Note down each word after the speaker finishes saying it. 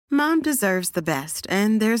Mom deserves the best,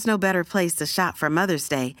 and there's no better place to shop for Mother's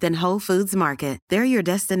Day than Whole Foods Market. They're your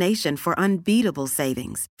destination for unbeatable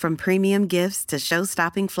savings, from premium gifts to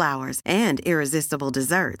show-stopping flowers and irresistible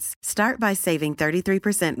desserts. Start by saving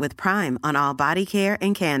 33% with Prime on all body care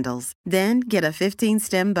and candles. Then get a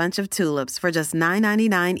 15-stem bunch of tulips for just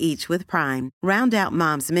 $9.99 each with Prime. Round out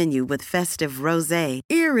Mom's menu with festive rosé,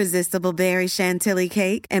 irresistible berry chantilly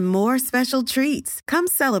cake, and more special treats. Come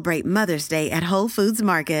celebrate Mother's Day at Whole Foods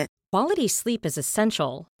Market. Quality sleep is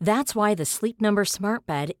essential. That's why the Sleep Number Smart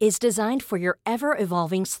Bed is designed for your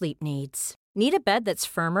ever-evolving sleep needs. Need a bed that's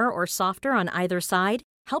firmer or softer on either side?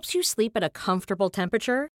 Helps you sleep at a comfortable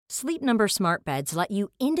temperature? Sleep Number Smart Beds let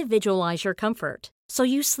you individualize your comfort, so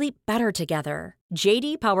you sleep better together.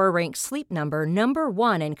 J.D. Power ranks Sleep Number number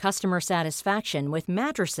 1 in customer satisfaction with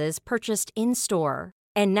mattresses purchased in-store.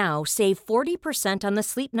 And now, save 40% on the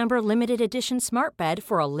Sleep Number Limited Edition Smart Bed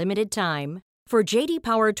for a limited time. For J.D.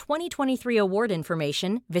 Power 2023 award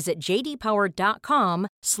information, visit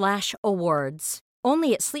jdpower.com/awards.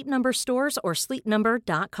 Only at Sleep Number stores or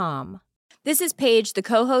sleepnumber.com. This is Paige, the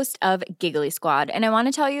co-host of Giggly Squad, and I want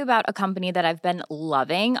to tell you about a company that I've been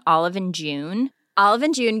loving, Olive & June. Olive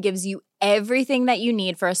 & June gives you everything that you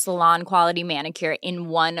need for a salon-quality manicure in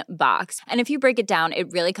one box. And if you break it down, it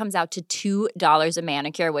really comes out to $2 a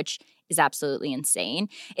manicure, which is absolutely insane.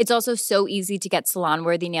 It's also so easy to get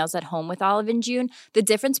salon-worthy nails at home with Olive & June. The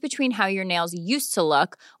difference between how your nails used to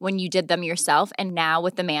look when you did them yourself and now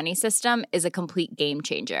with the Mani system is a complete game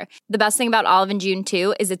changer. The best thing about Olive & June,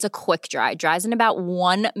 too, is it's a quick dry. Dries in about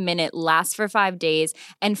 1 minute, lasts for 5 days,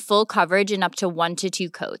 and full coverage in up to 1 to 2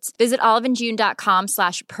 coats. Visit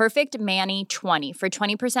oliveandjune.com/perfectmani20 for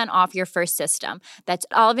 20% off your first system. That's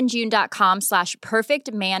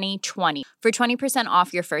oliveandjune.com/perfectmani20 for 20%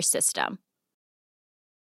 off your first system.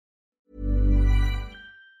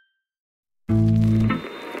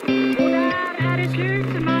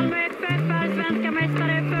 Malmö FF är svenska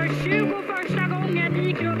mästare för 21:a gången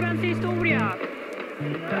i klubbens historia.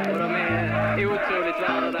 Och de är otroligt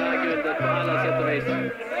värda det här guldet på alla sätt och vis.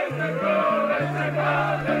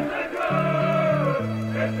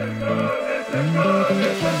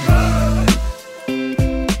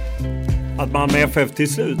 Att Malmö FF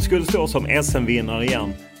till slut skulle stå som SM-vinnare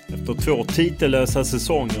igen efter 2 titellösa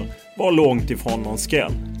säsonger var långt ifrån någon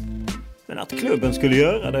skräll. Men att klubben skulle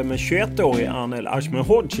göra det med 21-årig Anel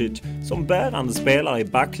Ahmedhodzic som bärande spelare i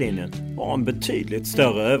backlinjen var en betydligt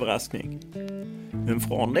större överraskning. Men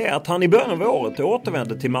från det att han i början av året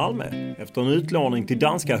återvände till Malmö efter en utlåning till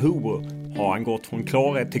danska Hobro har han gått från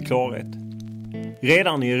klarhet till klarhet.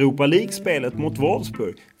 Redan i Europa League-spelet mot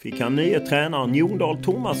Wolfsburg fick han nya tränaren Jon Dahl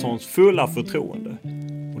Tomassons fulla förtroende.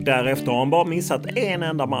 Och därefter har han bara missat en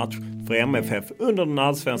enda match för MFF under den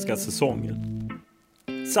allsvenska säsongen.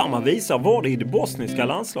 Samma visa var det i det bosniska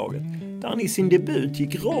landslaget, där han i sin debut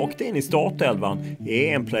gick rakt in i startelvan i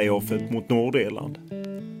EM-playoffet mot Nordirland.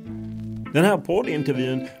 Den här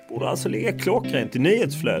poddintervjun borde alltså ligga klockrent i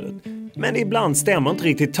nyhetsflödet, men ibland stämmer inte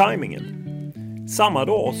riktigt tajmingen. Samma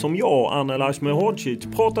dag som jag och Anel Ahmedhodzic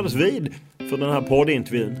pratades vid för den här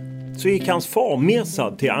poddintervjun så gick hans far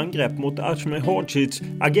Mirsad till angrepp mot Ahmedhodzics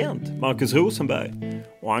agent Marcus Rosenberg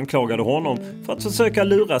och anklagade honom för att försöka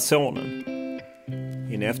lura sonen.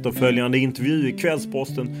 I en efterföljande intervju i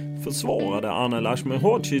Kvällsposten försvarade Anel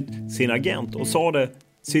Ahmedhodzic sin agent och sade,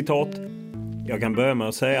 citat, "Jag kan börja med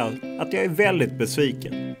att säga att jag är väldigt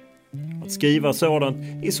besviken. Att skriva sådant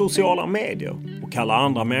i sociala medier och kalla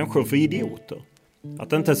andra människor för idioter.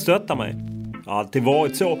 Att inte stötta mig. Det har alltid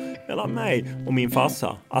varit så mellan mig och min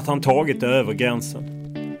farsa att han tagit det över gränsen."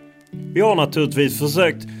 Vi har naturligtvis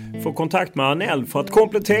försökt få kontakt med Anel för att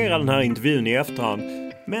komplettera den här intervjun i efterhand.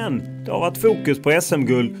 Men det har varit fokus på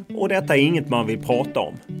SM-guld och detta är inget man vill prata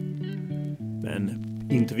om. Men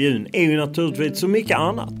intervjun är ju naturligtvis så mycket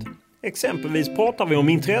annat. Exempelvis pratar vi om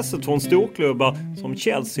intresset från storklubbar som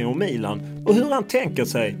Chelsea och Milan och hur han tänker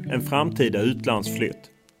sig en framtida utlandsflytt.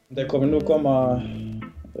 Det kommer nog komma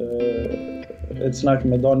ett snack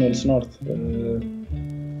med Daniel snart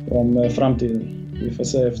om framtiden. Vi får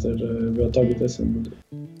se efter vi har tagit SM-guld.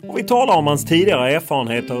 Och vi talar om hans tidigare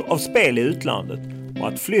erfarenheter av spel i utlandet och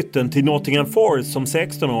att flytten till Nottingham Forest som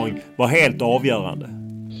 16-åring var helt avgörande.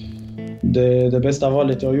 Det bästa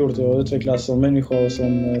valet jag har gjort är att utvecklas som människa och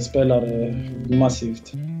som spelare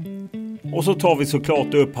massivt. Och så tar vi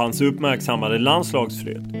såklart upp hans uppmärksammade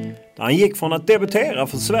landslagsflytt. Där han gick från att debutera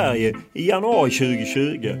för Sverige i januari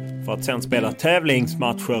 2020 för att sedan spela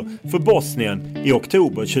tävlingsmatcher för Bosnien i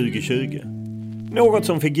oktober 2020. Något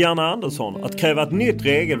som fick Janne Andersson att kräva ett nytt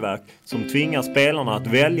regelverk som tvingar spelarna att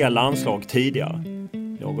välja landslag tidigare.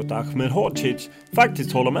 Något Ahmedhodzic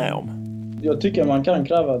faktiskt håller med om. jag tycker man kan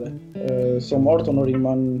kräva det. Som 18-åring,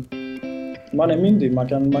 man är myndig, man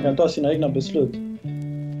kan ta sina egna beslut.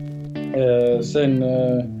 Sen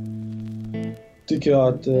tycker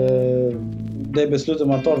jag att det beslutet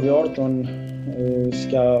man tar vid 18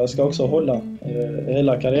 ska också hålla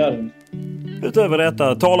hela karriären. Utöver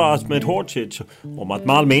detta talar Ahmed Hodzic om att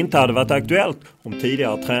Malmö inte hade varit aktuellt om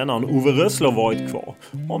tidigare tränaren Ove Rössler varit kvar.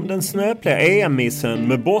 Om den snöpliga EM-missen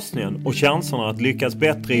med Bosnien och chanserna att lyckas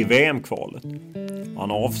bättre i VM-kvalet.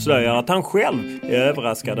 Han avslöjar att han själv är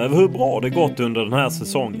överraskad över hur bra det gått under den här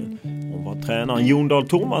säsongen. Om vad tränaren Jon Dahl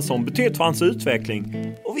Tomasson betytt för hans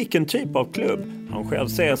utveckling och vilken typ av klubb han själv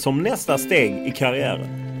ser som nästa steg i karriären.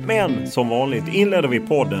 Men som vanligt inleder vi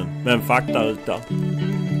podden med en faktaruta.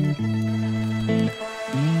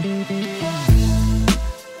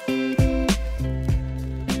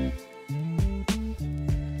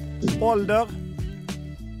 Ålder?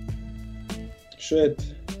 21.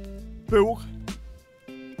 Bor?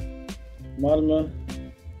 Malmö.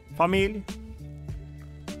 Familj?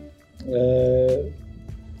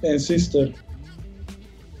 En syster.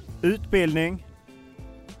 Utbildning?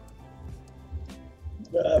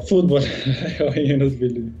 Fotboll. Jag har ingen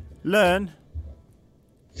utbildning. Lön?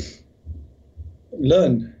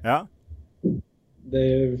 Lön? Ja. Det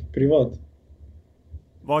är privat.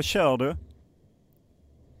 Vad kör du?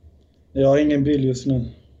 Jag har ingen bil just nu.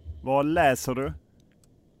 Vad läser du?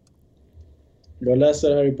 Jag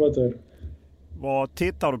läser Harry Potter. Vad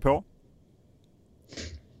tittar du på?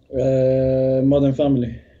 Modern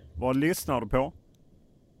Family. Vad lyssnar du på?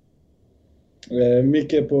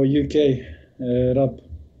 Mycket på UK. Rap.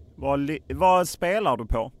 Vad spelar du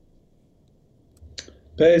på?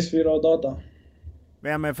 PS4 och data.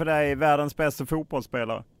 Vem är för dig världens bästa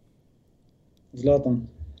fotbollsspelare? Zlatan.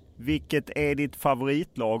 Vilket är ditt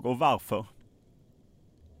favoritlag och varför?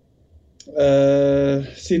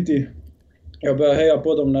 City. Jag började heja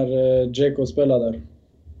på dem när Dzeko spelade där.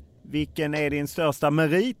 Vilken är din största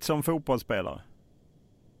merit som fotbollsspelare?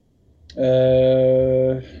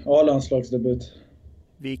 A-landslagsdebut.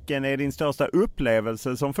 Vilken är din största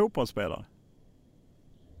upplevelse som fotbollsspelare?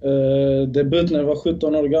 Debut när jag var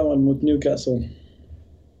 17 år gammal mot Newcastle.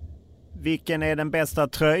 Vilken är den bästa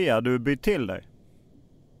tröja du bytt till dig?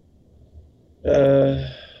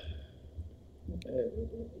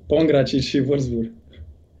 Pongracic i Wolfsburg.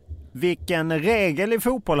 Vilken regel i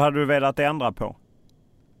fotboll hade du velat ändra på?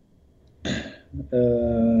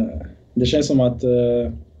 Det känns som att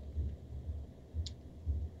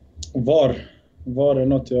VAR är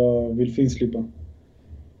något jag vill finslipa.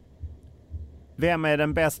 Vem är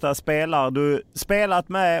den bästa spelare du spelat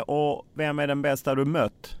med och vem är den bästa du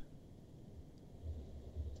mött?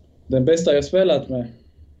 Den bästa jag spelat med?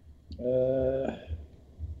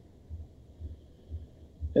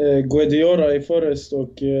 Guediora i Forest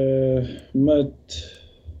och mött...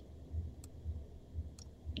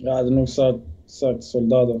 Jag hade nog sagt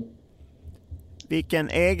Soldado. Vilken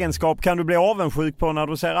egenskap kan du bli avundsjuk på när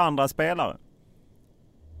du ser andra spelare?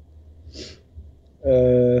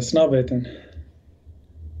 Snabbheten.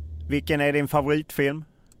 Vilken är din favoritfilm?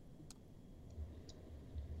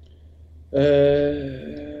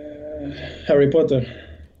 Harry Potter.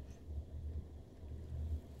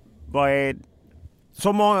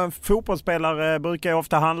 Så många fotbollsspelare brukar ju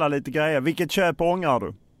ofta handla lite grejer. Vilket köp ångrar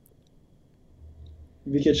du?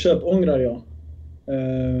 Vilket köp ångrar jag?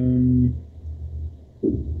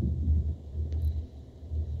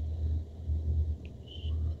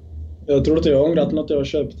 Jag tror inte jag har ångrat något jag har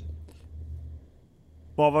köpt.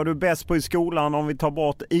 Vad var du bäst på i skolan om vi tar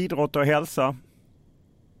bort idrott och hälsa?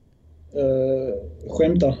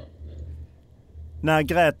 Skämta. När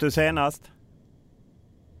grät du senast?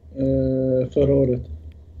 Förra året.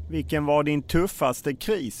 Vilken var din tuffaste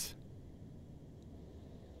kris?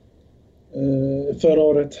 Förra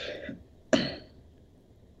året.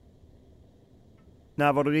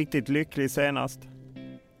 När var du riktigt lycklig senast?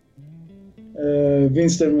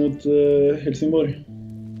 Vinster mot Helsingborg.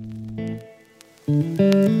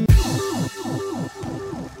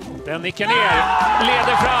 Den nickar ner,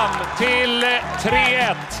 leder fram till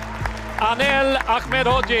 3-1. Anel Ahmed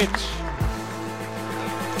Hodzic.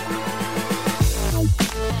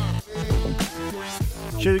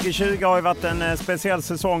 ...2020 har ju varit en speciell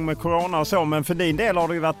säsong med corona och så... ...men för din del har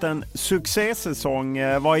det ju varit en succésäsong.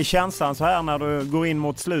 Vad är känslan så här när du går in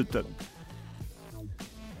mot slutet?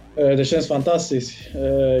 Det känns fantastiskt.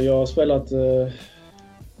 Jag har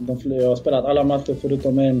spelat alla matcher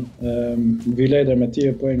förutom en. Vi leder med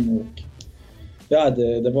 10 poäng och... Ja,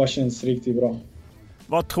 det bara känns riktigt bra.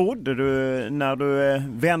 Vad trodde du när du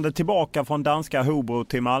vände tillbaka från danska Hobro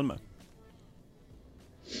till Malmö?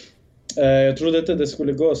 Jag trodde inte det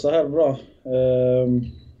skulle gå så här bra.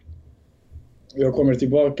 Jag kommer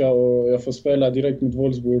tillbaka och jag får spela direkt mot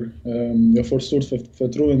Wolfsburg. Jag får stort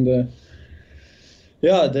förtroende.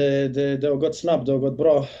 Ja, det har gått snabbt, det har gått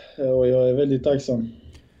bra och jag är väldigt tacksam.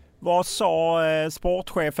 Vad sa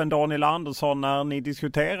sportchefen Daniel Andersson när ni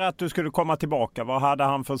diskuterade att du skulle komma tillbaka? Vad hade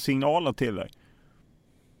han för signaler till dig?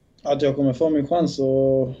 Att jag kommer få min chans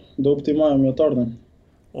och det är upp till mig om jag tar den.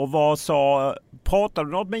 Och pratade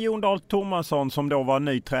du något med Jon Dahl Tomasson som då var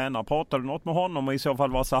ny tränare? Pratade du något med honom och i så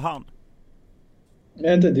fall vad sa han?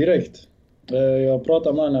 Inte direkt. Jag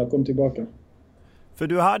pratade med honom när jag kom tillbaka. För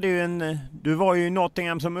du var ju i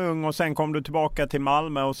Nottingham som ung och sen kom du tillbaka till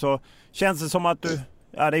Malmö och så känns det som att det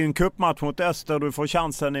är ju en cupmatch mot Öster, du får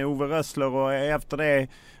chansen i Ove Rössler och efter det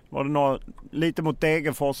var det lite mot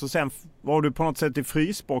Degerfors och sen var du på något sätt i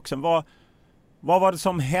frysboxen. Vad var det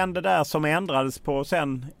som hände där som ändrades på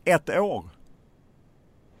sen ett år?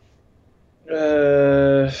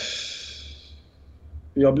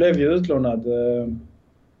 Jag blev ju utlånad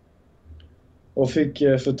och fick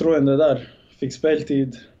förtroende där. Fick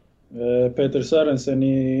speltid. Peter Sörensen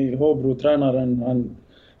i Hobro, tränaren,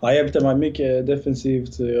 han hjälpte mig mycket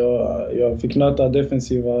defensivt. Jag fick nöta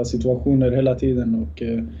defensiva situationer hela tiden och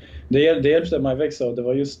det hjälpte mig växa och det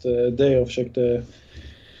var just det jag försökte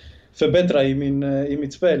förbättra i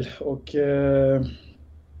mitt spel. Och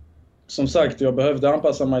som sagt, jag behövde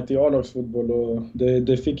anpassa mig till A-lagsfotboll och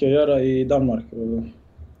det fick jag göra i Danmark. Och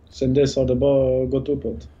sen dess har det bara gått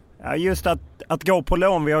uppåt. Ja, just att gå på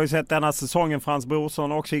lån. Vi har ju sett denna säsongen Frans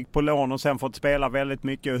Brorsson också gick på lån och sen fått spela väldigt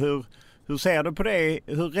mycket. Hur ser du på det?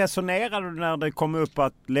 Hur resonerade du när det kom upp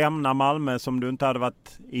att lämna Malmö som du inte hade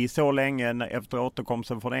varit i så länge efter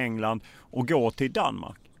återkomsten från England och gå till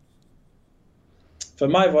Danmark? För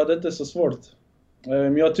mig var det inte så svårt.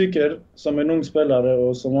 Jag tycker som en ung spelare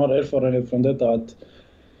och som har erfarenhet från detta att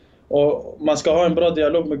man ska ha en bra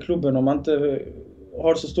dialog med klubben om man inte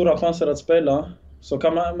har så stora chanser att spela. Så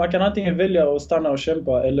kan man kan antingen välja att stanna och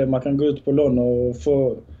kämpa eller man kan gå ut på lån och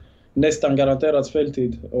få nästan garanterad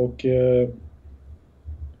speltid. Och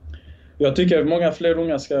jag tycker många fler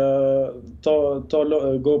unga ska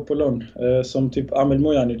gå på lån. Som typ Amel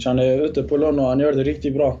Mujanic, han är ute på lån och han gör det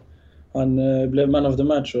riktigt bra. Han blev man of the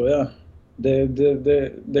match och ja,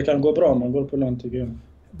 det kan gå bra om man går på lån tycker jag.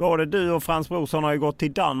 Både du och Frans Brorsson har ju gått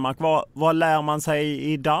till Danmark. Vad lär man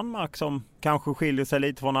sig i Danmark som kanske skiljer sig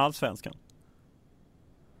lite från allsvenskan?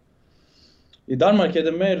 I Danmark är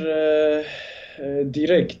det mer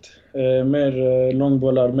direkt, mer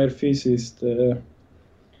långbollar, mer fysiskt,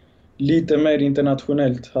 lite mer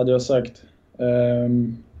internationellt hade jag sagt.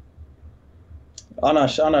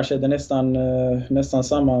 Annars är det nästan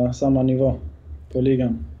samma nivå på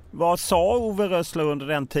ligan. Vad sa Ove Rössler under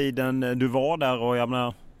den tiden du var där och jag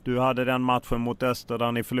menar, du hade den matchen mot Öster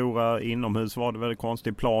där ni förlorade inomhus, var det väldigt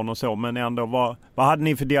konstig plan och så, men ändå vad hade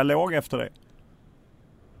ni för dialog efter det?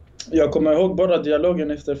 Jag kommer ihåg bara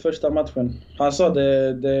dialogen efter första matchen. Han sa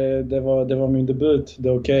det var min debut, det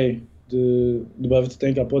är okej. Du behöver inte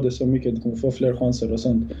tänka på det så mycket, du kommer få fler chanser och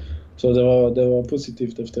sånt. Så det var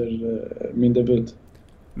positivt efter min debut.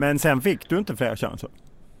 Men sen fick du inte fler chanser?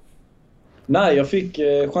 Nej, jag fick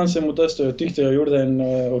chansen mot Öster. Jag tyckte jag gjorde en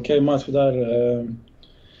okej match där.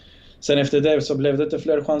 Sen efter det så blev det inte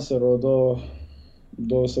fler chanser och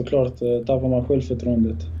då såklart tappade man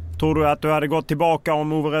självförtroendet. Tror du att du hade gått tillbaka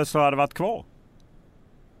om Ove Rössler hade varit kvar?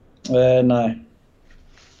 Nej.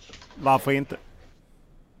 Varför inte?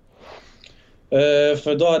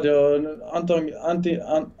 För då hade jag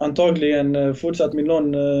antagligen fortsatt min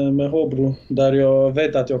lån med Hobro där jag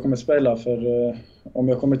vet att jag kommer spela. För om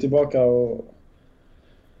jag kommer tillbaka och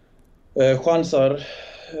chansar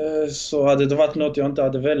så hade det varit något jag inte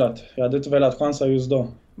hade velat. Jag hade inte velat chansa just då.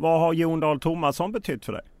 Vad har Jon Dahl Tomasson betytt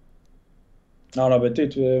för dig? Han har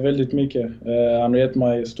betytt väldigt mycket. Han har gett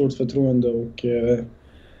mig stort förtroende och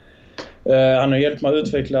han har hjälpt mig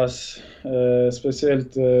utvecklas,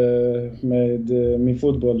 speciellt med min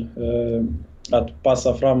fotboll. Att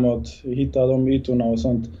passa framåt, hitta de ytorna och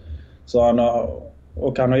sånt. Så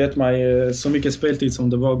han har gett mig så mycket speltid som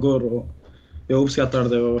det bara går och jag uppskattar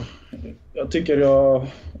det och jag tycker jag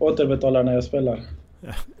återbetalar när jag spelar.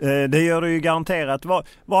 Det gör du ju garanterat. Vad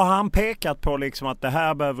har han pekat på liksom att det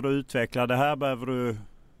här behöver du utveckla, det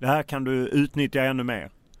här kan du utnyttja ännu mer?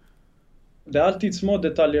 Det är alltid små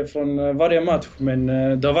detaljer från varje match, men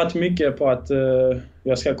det har varit mycket på att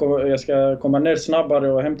jag ska komma ner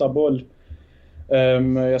snabbare och hämta boll.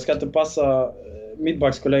 Jag ska inte passa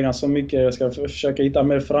mittbackskollegan så mycket, jag ska försöka hitta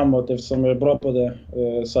mer framåt eftersom jag är bra på det,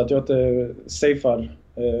 så att jag inte safear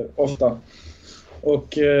ofta. Och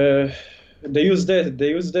det är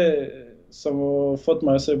just det som har fått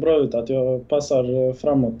mig att se bra ut, att jag passar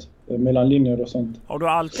framåt. mellan linjer och sånt. Har du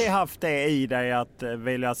alltid haft det i dig att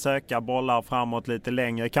vilja söka bollar framåt lite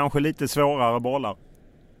längre, kanske lite svårare bollar?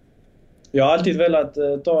 Jag har alltid velat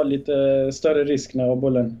ta lite större risk när jag har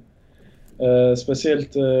bollen.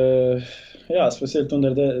 Speciellt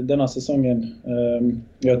under denna säsongen.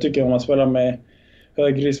 Jag tycker om man spelar med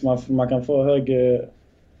hög risk, man kan få hög,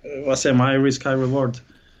 high risk, high reward.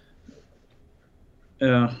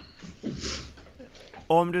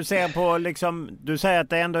 Om du ser på du säger att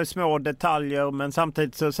det ändå är små detaljer, men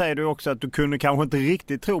samtidigt så säger du också att du kunde kanske inte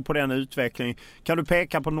riktigt tro på den utvecklingen. Kan du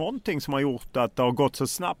peka på någonting som har gjort att det har gått så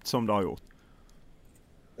snabbt som det har gjort?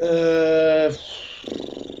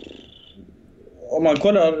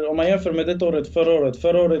 Om man jämför med detta året,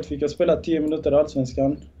 förra året fick jag spela 10 minuter i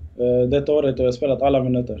Allsvenskan. Detta året har jag spelat alla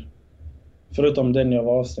minuter. Förutom den jag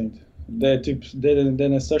var avstängd. Det är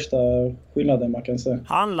den största skillnaden man kan säga.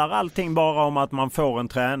 Handlar allting bara om att man får en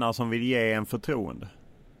tränare som vill ge en förtroende?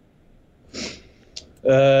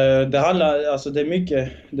 Det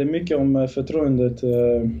är mycket om förtroendet.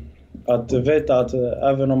 Att veta att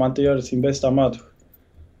även om man inte gör sin bästa match,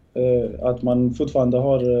 att man fortfarande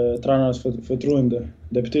har tränarens förtroende.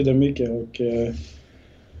 Det betyder mycket och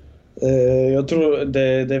jag tror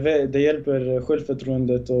det hjälper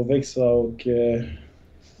självförtroendet att växa och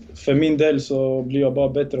för min del så blir jag bara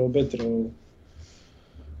bättre och bättre och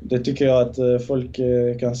det tycker jag att folk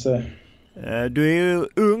kan se. Du är ju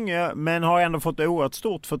ung men har ändå fått oerhört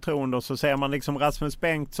stort förtroende och så ser man Rasmus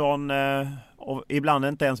Bengtsson och ibland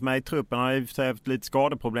inte ens med i truppen, han har haft lite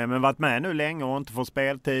skadeproblem men varit med nu länge och inte får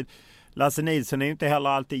speltid. Lasse Nilsson är ju inte heller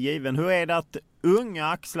alltid given. Hur är det att unga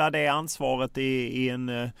axlar det ansvaret i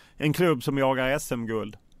en klubb som jagar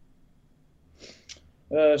SM-guld?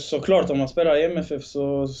 Såklart, om man spelar i MFF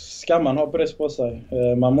så ska man ha press på sig.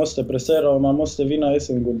 Man måste prestera och man måste vinna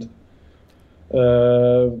SM-guld.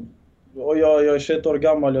 Och jag är 21 år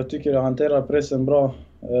gammal, jag tycker jag hanterar pressen bra.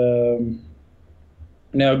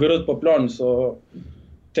 När jag går ut på plan så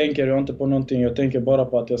tänker jag inte på någonting. Jag tänker bara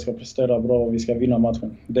på att jag ska prestera bra och vi ska vinna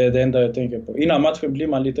matchen. Det är det enda jag tänker på. Innan matchen blir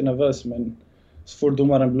man lite nervös, men så fort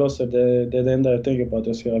domaren blåser, det är det enda jag tänker på. Att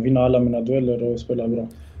jag ska vinna alla mina dueller och spela bra.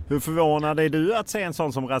 Hur förvånad är du att se en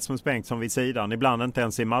sån som Rasmus Bengtsson vid sidan? Ibland inte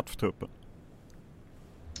ens i matchtruppen.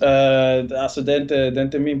 Alltså det är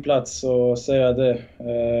inte min plats att säga det.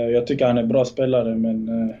 Jag tycker han är bra spelare,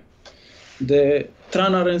 men det är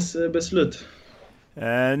tränarens beslut.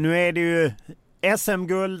 Nu är det ju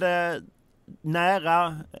SM-guld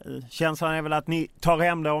nära. Känslan är väl att ni tar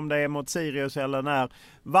hem det om det är mot Sirius eller när.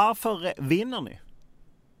 Varför vinner ni?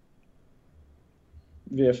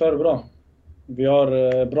 Vi är för bra. Vi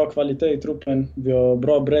har bra kvalitet i truppen. Vi har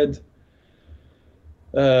bra bredd.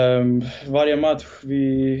 Varje match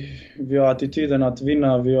vi har attityden att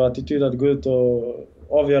vinna. Vi har attityd att gå ut och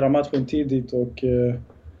avgöra matchen tidigt. Och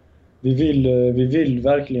vi vill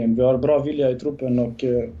verkligen. Vi har bra vilja i truppen och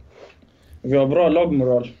vi har bra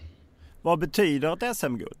lagmoral. Vad betyder ett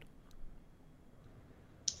SM-guld?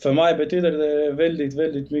 För mig betyder det väldigt,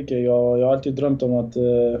 väldigt mycket. Jag har alltid drömt om att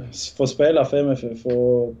få spela för MFF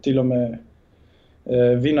och till och med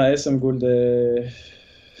vinna SM-guld är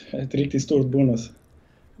ett riktigt stort bonus.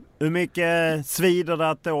 Hur mycket svider det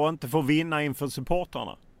att då inte få vinna inför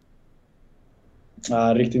supportrarna?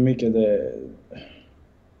 Ja, riktigt mycket.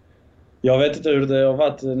 Jag vet inte hur det har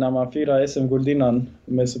varit när man firar SM-guld innan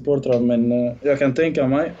med supportrar, men jag kan tänka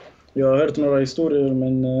mig. Jag har hört några historier,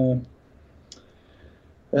 men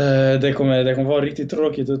det kommer vara riktigt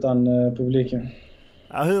tråkigt utan publiken.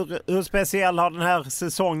 Ja, hur speciell har den här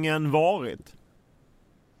säsongen varit?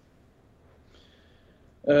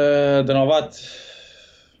 Den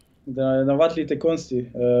har varit lite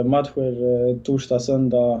konstig. Matcher torsdag,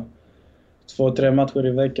 söndag, 2-3 matcher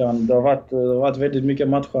i veckan. Det har varit väldigt mycket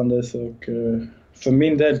matchandes och för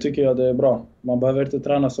min del tycker jag det är bra. Man behöver inte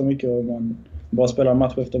träna så mycket och man bara spelar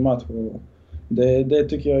match efter match. Och det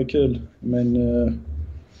tycker jag är kul. Men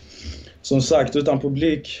som sagt, utan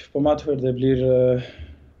publik på matcher, det blir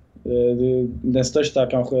den största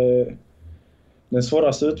kanske. Den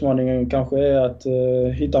svåraste utmaningen kanske är att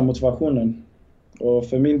hitta motivationen. Och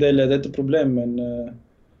för min del är det inte problem, men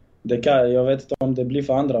jag vet inte om det blir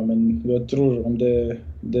för andra, men jag tror om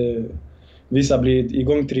vissa blir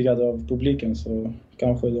igångtriggade av publiken så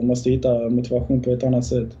kanske de måste hitta motivation på ett annat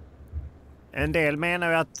sätt. En del menar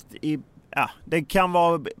ju att det kan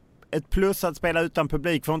vara ett plus att spela utan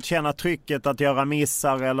publik för att inte känna trycket att göra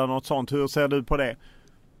missar eller något sånt. Hur ser du på det?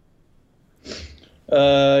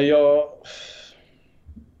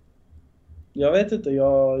 Jag vet inte,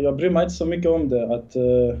 jag bryr mig inte så mycket om det, att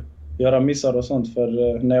göra missar och sånt.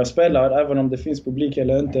 För när jag spelar, även om det finns publik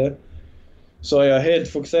eller inte, så är jag helt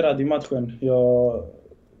fokuserad i matchen.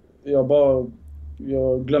 jag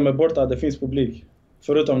glömmer bort att det finns publik.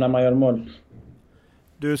 Förutom när man gör mål.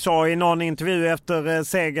 Du sa i någon intervju efter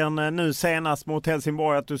segern nu senast mot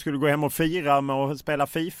Helsingborg att du skulle gå hem och fira med att spela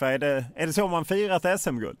FIFA. Är det så man firar ett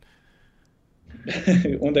SM-guld?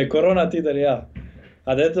 Under coronatider, ja.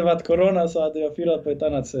 Hade det inte varit corona så hade jag firat på ett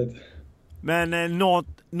annat sätt. Men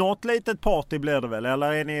något litet party blir det väl?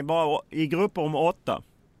 Eller är ni bara i grupper om 8?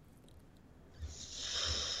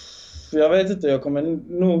 Jag vet inte, jag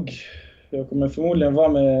kommer förmodligen vara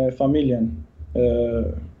med familjen.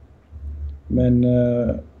 Men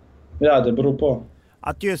ja, det beror på.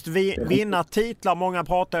 Att just vinna titlar, många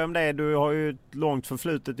pratar om det. Du har ju ett långt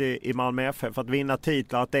förflutet i Malmö FF. Att vinna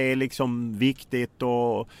titlar, att det är liksom viktigt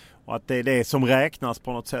och att det är det som räknas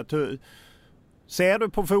på något sätt. Ser du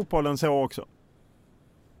på fotbollen så också?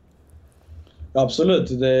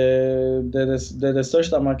 Absolut, det är det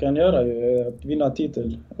största man kan göra, att vinna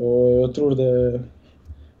titel. Och jag tror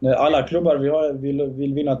när alla klubbar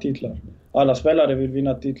vill vinna titlar. Alla spelare vill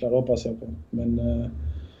vinna titlar, hoppas jag på. Men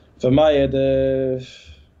för mig är det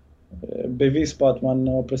bevis på att man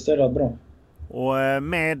har presterat bra. Och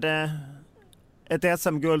med ett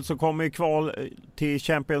SM-guld så kommer ju kval till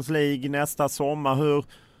Champions League nästa sommar.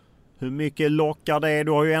 Hur mycket lockar det?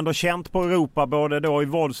 Du har ju ändå känt på Europa, både då i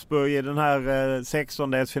Wolfsburg i den här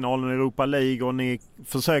 16-delsfinalen i Europa League, och ni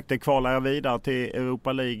försökte kvala er vidare till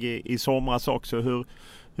Europa League i somras också.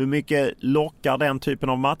 Hur mycket lockar den typen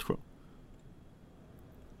av matcher?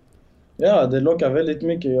 Ja, det lockar väldigt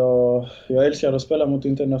mycket. Jag älskar att spela mot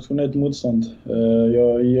internationellt motstånd.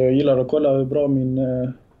 Jag gillar att kolla hur bra min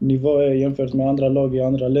nivå är jämfört med andra lag i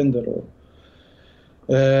andra länder.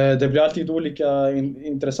 Det blir alltid olika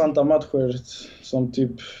intressanta matcher, som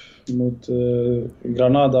typ mot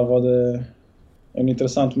Granada var det en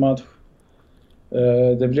intressant match.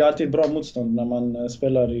 Det blir alltid bra motstånd när man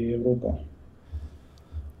spelar i Europa.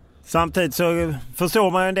 Samtidigt så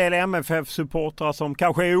förstår man ju en del MFF-supportrar som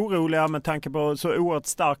kanske är oroliga med tanke på så oerhört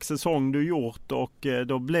stark säsong du gjort, och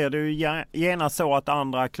då blir det ju gärna så att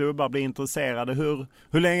andra klubbar blir intresserade.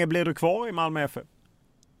 Hur länge blir du kvar i Malmö FF?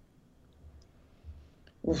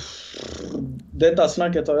 Detta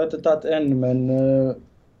snacket har jag inte tagit än, men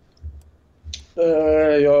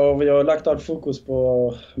jag har lagt allt fokus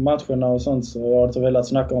på matcherna och sånt, så jag har inte velat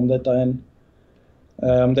snacka om detta än.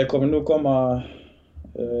 Det kommer nog komma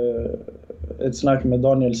ett snack med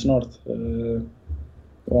Daniel snart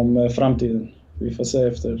om framtiden. Vi får se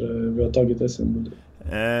efter vi har tagit SM.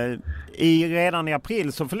 Redan i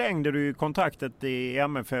april så förlängde du kontraktet i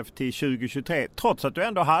MFF till 2023, trots att du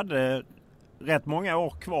ändå hade rätt många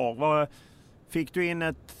år kvar. Fick du in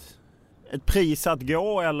ett pris att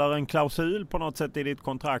gå eller en klausul på något sätt i ditt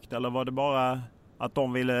kontrakt, eller var det bara att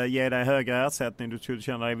de ville ge dig högre ersättning, du skulle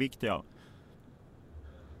känna dig viktigare?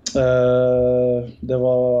 Det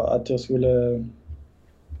var att jag skulle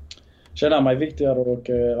känna mig viktigare och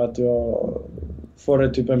att jag får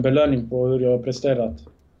typ en belöning på hur jag har presterat.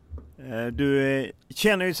 Du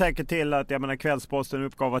känner ju säkert till att Kvällsposten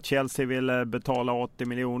uppgav att Chelsea ville betala 80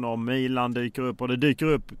 miljoner och Milan dyker upp, och det dyker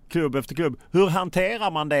upp klubb efter klubb. Hur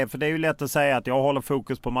hanterar man det? För det är ju lätt att säga att jag håller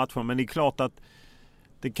fokus på matchen, men det är klart att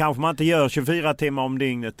det kanske man inte gör 24 timmar om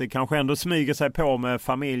dygnet. Det kanske ändå smyger sig på med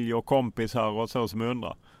familj och kompisar och så som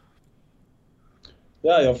undrar.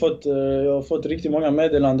 Ja, jag har fått riktigt många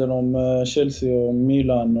meddelanden om Chelsea och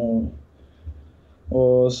Milan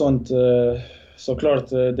och sånt. Såklart,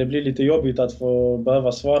 det blir lite jobbigt att få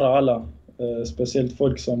behöva svara alla. Speciellt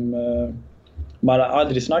folk som man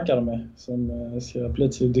aldrig snackar med, som ska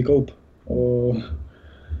plötsligt dyka upp och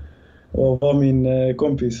vara min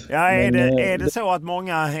kompis. Ja, är det så att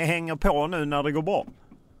många hänger på nu när det går bra?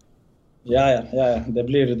 Ja, det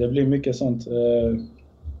blir mycket sånt.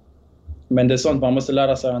 Men det är sånt man måste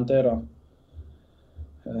lära sig hantera.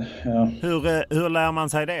 Ja. Hur lär man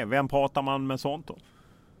sig det? Vem pratar man med sånt då?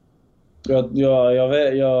 Jag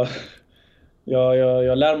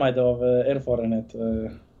lär mig det av erfarenhet.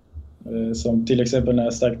 Som till exempel när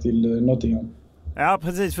jag stack till Nottingham. Ja,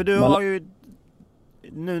 precis. För du har ju,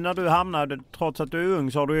 nu när du hamnade, trots att du är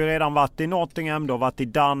ung, så har du ju redan varit i Nottingham, du har varit i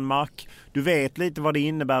Danmark. Du vet lite vad det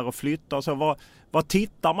innebär att flytta. Så vad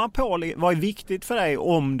tittar man på? Vad är viktigt för dig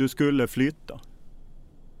om du skulle flytta?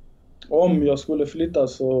 Om jag skulle flytta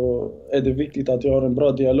så är det viktigt att jag har en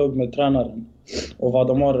bra dialog med tränaren och vad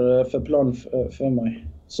de har för plan för mig.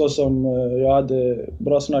 Så som jag hade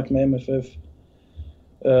bra snack med MFF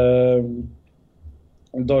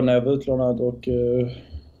då när jag var utlånad, och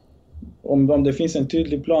om det finns en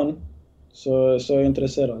tydlig plan så är jag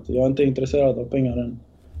intresserad. Jag är inte intresserad av pengar än.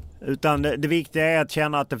 Utan det viktiga är att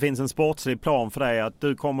känna att det finns en sportslig plan för dig, att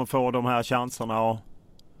du kommer få de här chanserna.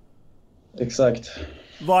 Exakt.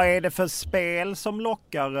 Vad är det för spel som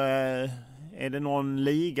lockar? Är det någon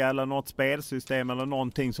liga eller något spelsystem eller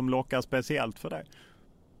någonting som lockar speciellt för dig?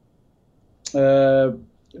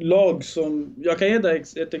 Lag som, jag kan ge dig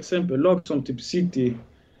ett exempel, lag som typ City.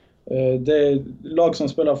 Det är lag som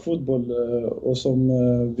spelar fotboll och som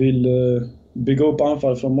vill bygga upp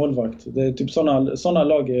anfall från målvakt. Det är typ såna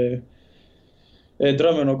lag är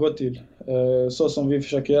drömmen att gå till. Så som vi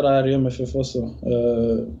försöker göra här i MFF också.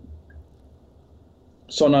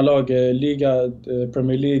 Såna lag, liga,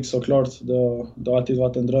 Premier League såklart, det har alltid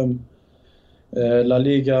varit en dröm. La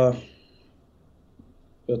Liga,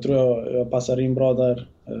 jag tror jag passar in bra där.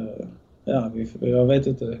 Jag vet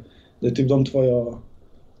inte, det är typ de två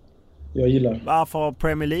jag gillar. Varför har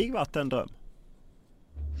Premier League varit en dröm?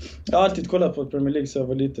 Jag har alltid kollat på Premier League så jag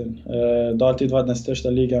var liten. Det har alltid varit den största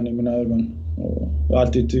ligan i mina ögon. Och jag har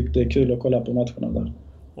alltid tyckt det är kul att kolla på matcherna där.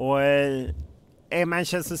 Och är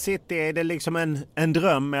Manchester City, är det liksom en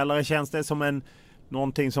dröm eller känns det som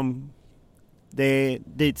någonting som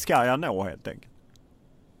dit ska jag nå helt enkelt?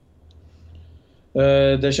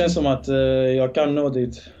 Det känns som att jag kan nå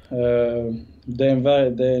dit. Det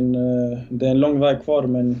är en lång väg kvar,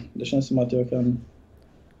 men det känns som att jag kan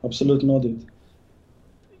absolut nå dit.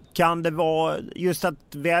 Kan det vara just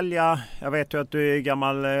att välja, jag vet ju att du är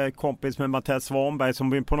gammal kompis med Mattias Svanberg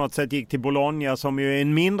som på något sätt gick till Bologna som ju är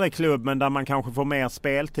en mindre klubb men där man kanske får mer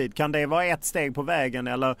speltid. Kan det vara ett steg på vägen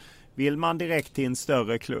eller vill man direkt till en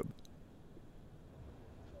större klubb?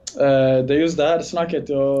 Det är just det här snacket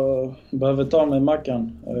jag behöver ta med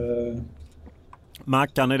Mackan.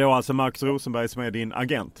 Mackan är då alltså Max Rosenberg som är din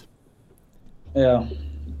agent? Ja,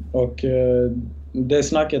 och det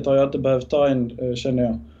snacket har jag inte behövt ta än, känner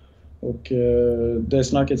jag. Och det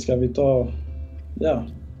snacket ska vi ta,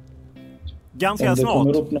 ganska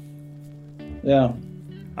snart. Ja.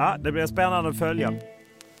 Ja, det blir spännande att följa.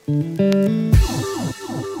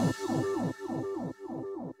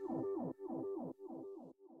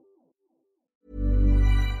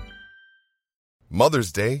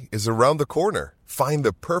 Mother's Day is around the corner. Find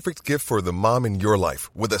the perfect gift for the mom in your life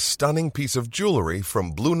with a stunning piece of jewelry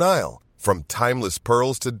from Blue Nile. From timeless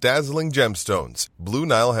pearls to dazzling gemstones, Blue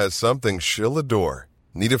Nile has something she'll adore.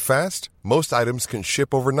 Need it fast? Most items can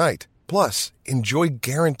ship overnight. Plus, enjoy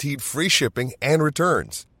guaranteed free shipping and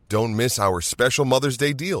returns. Don't miss our special Mother's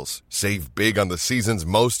Day deals. Save big on the season's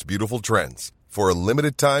most beautiful trends. For a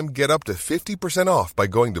limited time, get up to 50% off by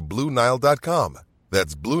going to BlueNile.com.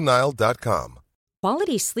 That's BlueNile.com.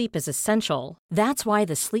 Quality sleep is essential. That's why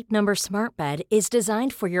the Sleep Number Smart Bed is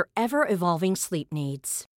designed for your ever-evolving sleep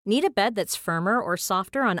needs. Need a bed that's firmer or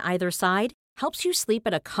softer on either side? Helps you sleep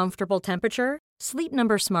at a comfortable temperature? Sleep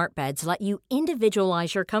Number Smart Beds let you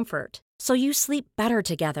individualize your comfort, so you sleep better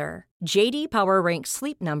together. JD Power ranks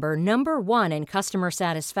Sleep Number #1 in customer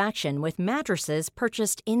satisfaction with mattresses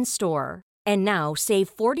purchased in-store. And now, save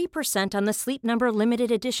 40% on the Sleep Number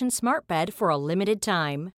Limited Edition Smart Bed for a limited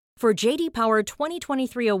time. For JD Power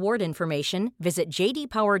 2023 award information, visit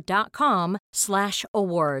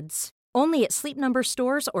jdpower.com/awards. Only at Sleep Number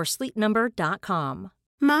stores or sleepnumber.com.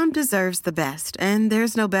 Mom deserves the best, and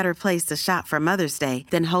there's no better place to shop for Mother's Day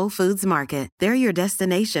than Whole Foods Market. They're your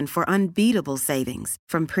destination for unbeatable savings,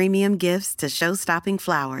 from premium gifts to show-stopping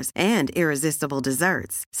flowers and irresistible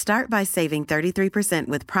desserts. Start by saving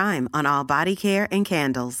 33% with Prime on all body care and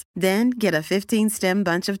candles. Then get a 15-stem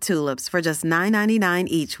bunch of tulips for just $9.99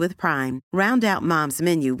 each with Prime. Round out Mom's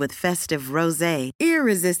menu with festive rosé,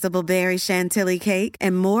 irresistible berry chantilly cake,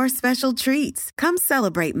 and more special treats. Come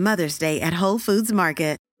celebrate Mother's Day at Whole Foods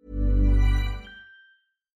Market.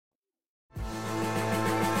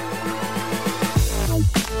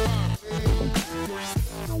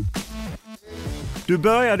 Du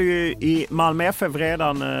började ju i Malmö FF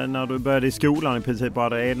redan när du började i skolan i princip,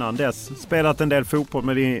 bara innan dess. Spelat en del fotboll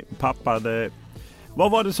med din pappa.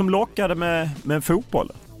 Vad var det som lockade med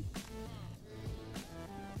fotbollen?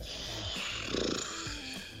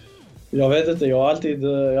 Jag vet inte, jag har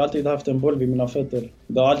alltid haft en boll vid mina fötter.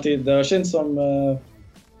 Det har känts som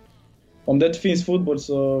om det inte finns fotboll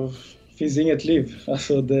så finns inget liv.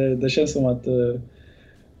 Alltså det känns som att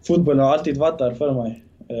fotbollen har alltid varit där för mig.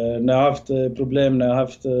 När jag har haft problem, när jag har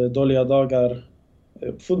haft dåliga dagar.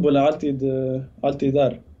 Fotbollen är alltid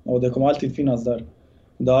där och det kommer alltid finnas där.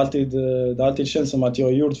 Det har alltid känts som att jag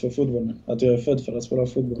är gjord för fotbollen, att jag är född för att spela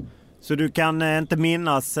fotboll. Så du kan inte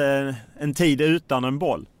minnas en tid utan en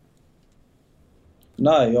boll?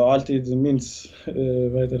 Nej, jag har alltid jag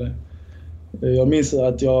minns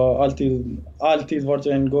att jag alltid vart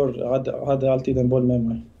jag än går hade alltid en boll med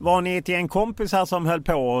mig. Var ni till en kompis här som höll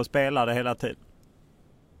på och spelade hela tiden?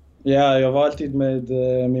 Ja, jag var alltid med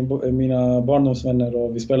mina barndomsvänner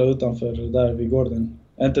och vi spelade utanför där vid gården.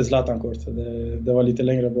 Inte Zlatan-kort, det var lite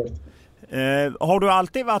längre bort. Har du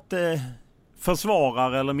alltid varit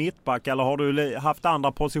försvarare eller mittback, eller har du haft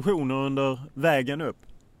andra positioner under vägen upp?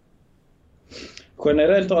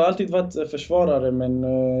 Generellt har jag alltid varit försvarare, men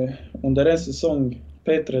under en säsong,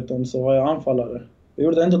 P13, så var jag anfallare. Jag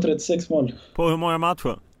gjorde ändå 36 mål. På hur många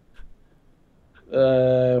matcher?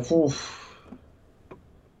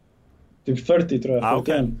 Typ 40 tror jag.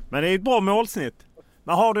 Okay. Men det är ett bra målsnitt.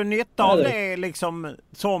 Men har du nytta av det liksom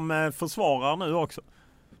som försvarare nu också?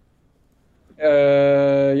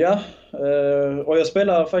 Ja. Och jag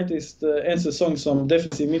spelar faktiskt en säsong som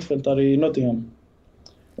defensiv mittfältare i Nottingham.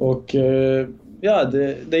 Och ja,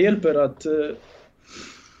 det hjälper att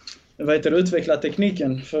utveckla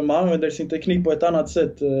tekniken. För man använder sin teknik på ett annat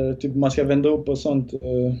sätt. Typ man ska vända upp och sånt.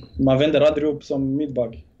 Man vänder aldrig upp som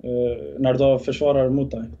mittback när du har försvarare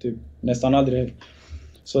mot dig. Typ. Nästan aldrig.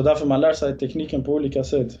 Så därför man lär sig tekniken på olika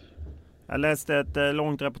sätt. Jag läste ett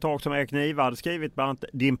långt reportage som Erik Niva hade skrivit. Bland annat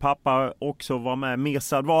din pappa också var med.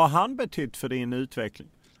 Mirsad, vad har han betytt för din utveckling?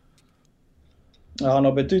 Ja, han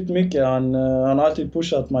har betytt mycket. Han har alltid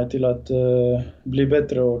pushat mig till att bli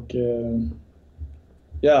bättre. Och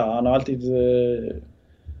ja, han har alltid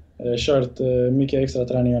kört mycket extra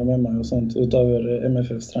träningar med mig och sånt. Utöver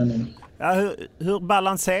MFFs träning. Ja, hur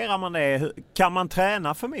balanserar man det? Kan man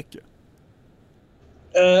träna för mycket?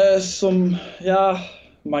 Ja,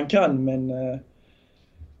 man kan, men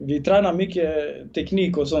vi tränar mycket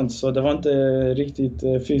teknik och sånt, så det var inte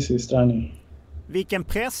riktigt fysisk träning. Vilken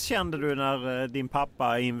press kände du när din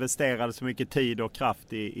pappa investerade så mycket tid och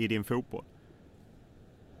kraft i din fotboll?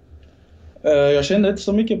 Jag kände inte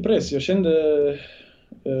så mycket press. Jag kände,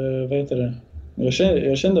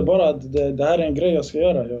 jag kände bara att det här är en grej jag ska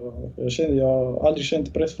göra. Jag har aldrig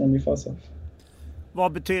känt press från min farsa.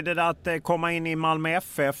 Vad betyder det att komma in i Malmö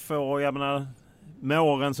FF? Och jag menar, med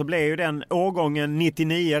åren så blev ju den årgången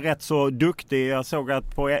 99 rätt så duktig. Jag såg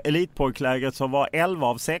att på elitpojklägret så var 11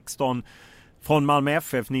 av 16 från Malmö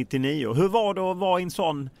FF 99. Hur var det att vara i en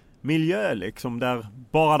sån miljö liksom, där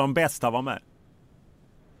bara de bästa var med?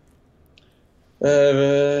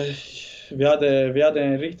 Vi hade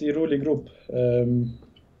en riktigt rolig grupp.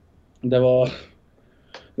 Det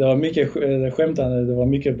var mycket skämtande, det var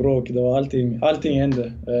mycket bråk, det var allting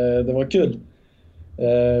hände. Det var kul.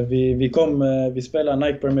 Vi spelade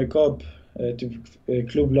Nike Premier Cup, typ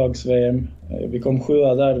klubblags-VM. Vi kom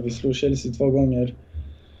 7:a där, vi slog Chelsea 2 gånger.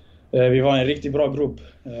 Vi var en riktigt bra grupp.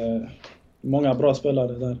 Många bra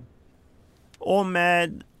spelare där.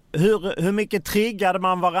 Hur mycket triggade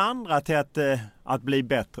man varandra till att bli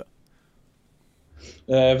bättre?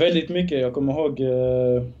 Väldigt mycket. Jag kommer ihåg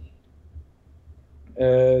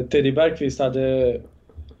Teddy Bergqvist hade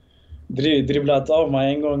dribblat av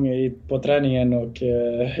mig en gång på träningen och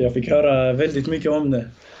jag fick höra väldigt mycket om det.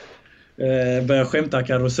 Började skämta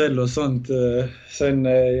karusell och sånt. Sen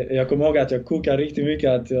jag kommer ihåg att jag kokade riktigt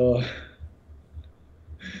mycket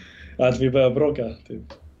att vi började bråka. Typ.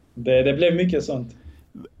 Det blev mycket sånt.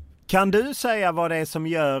 Kan du säga vad det är som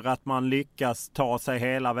gör att man lyckas ta sig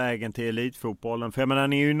hela vägen till elitfotbollen? För jag menar,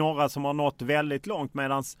 ni är ju några som har nått väldigt långt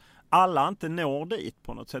medan alla inte når dit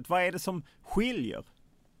på något sätt. Vad är det som skiljer?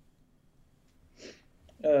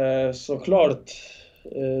 Såklart.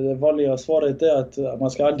 Det vanliga svaret är att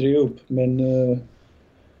man ska aldrig upp. Men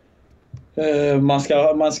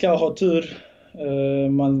man ska ha tur.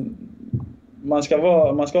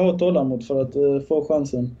 Man ska ha tålamod för att få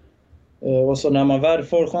chansen. Och så när man väl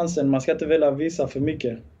får chansen, man ska inte vilja visa för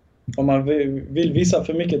mycket. Om man vill visa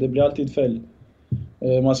för mycket, det blir alltid fel.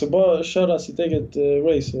 Man ska bara köra sitt eget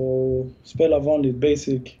race och spela vanligt,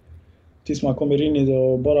 basic. Tills man kommer in i det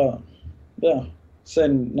och bara, ja.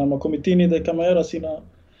 Sen när man kommit in i det kan man göra sina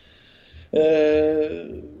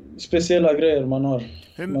speciella grejer man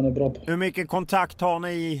är bra på. Hur mycket kontakt har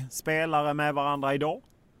ni spelare med varandra idag?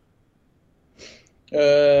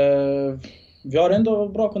 Vi har ändå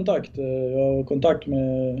bra kontakt. Jag har kontakt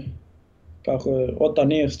med kanske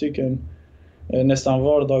 8-9 stycken nästan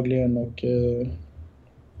vardagligen och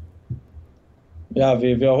ja,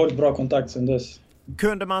 vi har hållit bra kontakt sedan dess.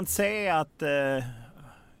 Kunde man säga att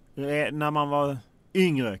när man var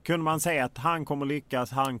yngre, kunde man säga att han kommer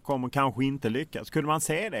lyckas, han kommer kanske inte lyckas? Kunde man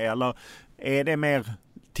säga det, eller är det mer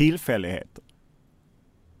tillfälligheter?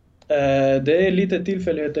 Det är lite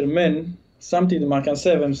tillfälligheter, men samtidigt man kan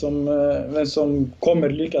se vem som kommer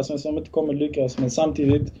lyckas, vem som inte kommer lyckas. Men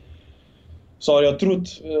samtidigt så har jag trott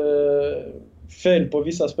fel på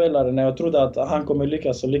vissa spelare. När jag trodde att han kommer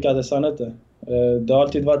lyckas så lyckades han inte. Det har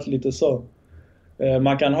alltid varit lite så.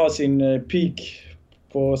 Man kan ha sin peak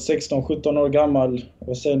på 16-17 år gammal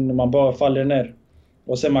och sen man bara faller ner.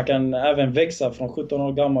 Och sen man kan även växa från 17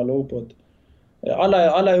 år gammal och uppåt.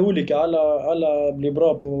 Alla är olika, alla blir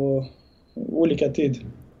bra på olika tid.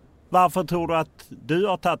 Varför tror du att du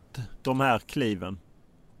har tagit de här kliven?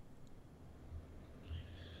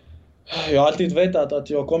 Jag har alltid vetat att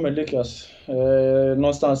jag kommer lyckas.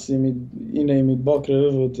 Någonstans inne i mitt bakre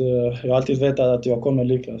huvud. Jag har alltid vetat att jag kommer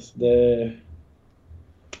lyckas.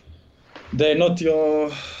 Det är något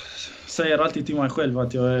jag säger alltid till mig själv,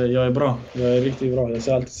 att jag är bra. Jag är riktigt bra. Jag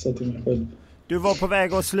säger alltid så till mig själv. Du var på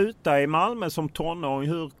väg att sluta i Malmö som tonåring.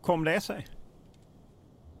 Hur kom det sig?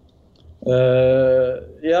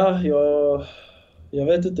 Jag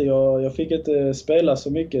vet inte. Jag fick inte spela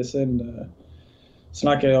så mycket. Sen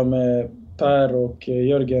snackade jag med Per och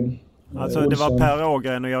Jörgen Alltså Olsson. det var Per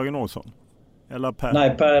Ågren och Jörgen Olsson? Eller Per?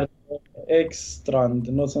 Nej, Per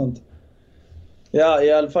Ekstrand, något sånt. Ja,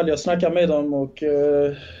 i alla fall jag snackade med dem och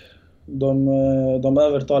de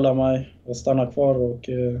övertalade mig att stanna kvar och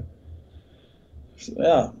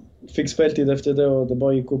fick speltid efter det och det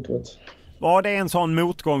bara gick uppåt. Var det en sån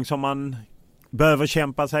motgång som man behöver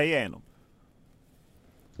kämpa sig igenom?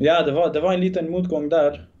 Ja, det var en liten motgång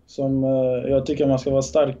där som jag tycker man ska vara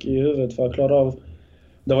stark i huvudet för att klara av.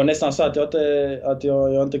 Det var nästan så att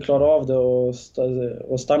jag inte klarade av det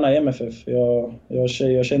och stanna i MFF.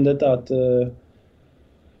 Jag kände inte att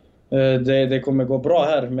det kommer gå bra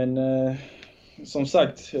här, men som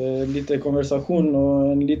sagt, lite konversation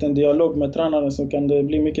och en liten dialog med tränaren så kan det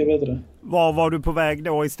bli mycket bättre. Var var du på väg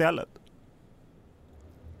då istället?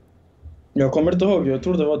 Jag kommer inte ihåg, jag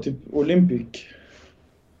tror det var typ Olympic.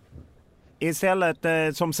 Istället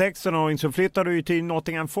som 16-åring så flyttade du till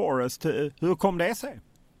Nottingham Forest. Hur kom det sig?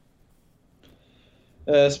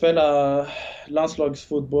 Spela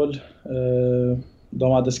landslagsfotboll.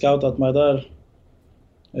 De hade scoutat mig där.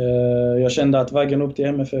 Jag kände att vägen upp till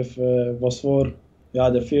MFF var svår. Jag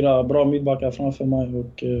hade 4 bra mittbackar framför mig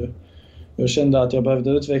och jag kände att jag behövde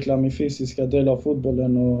utveckla min fysiska del av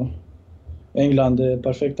fotbollen och England är det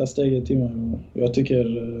perfekta steget till mig. Jag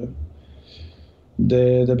tycker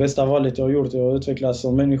det bästa valet jag har gjort är att utvecklas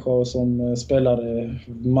som människa och som spelare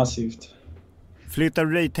massivt.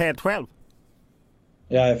 Flyttade du dit helt själv?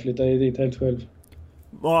 Ja, jag flyttade dit helt själv.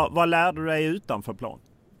 Vad lärde du dig utanför plan?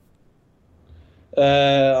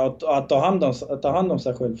 Att ta hand om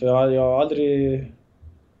sig själv. För jag har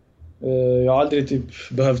aldrig typ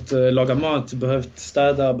behövt laga mat, behövt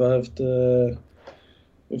städa, behövt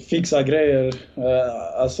fixa grejer.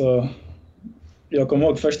 Alltså, jag kommer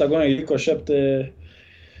ihåg första gången jag gick och köpte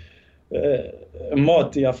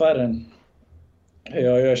mat i affären.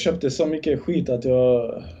 Jag köpte så mycket skit att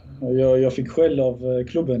jag fick skäll av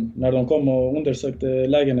klubben när de kom och undersökte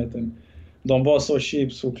lägenheten. De var så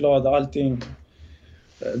cheap, choklad, allting.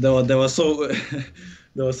 Det var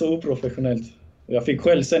så oprofessionellt. Jag fick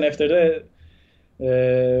skäll. Sen efter det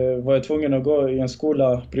var jag tvungen att gå i en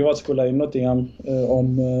privatskola i Nottingham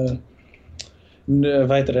om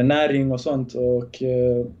näring och sånt. Och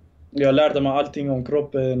jag lärde mig allting om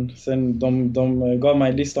kroppen. Sen de gav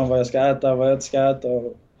mig listan vad jag ska äta, vad jag inte ska äta.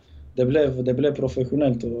 Och det blev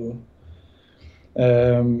professionellt. Och,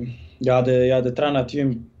 jag hade tränat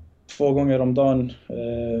gym 2 gånger om dagen.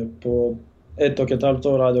 På 1,5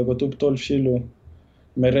 år hade jag gått upp 12 kilo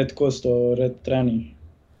med rätt kost och rätt träning.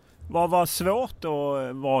 Vad var svårt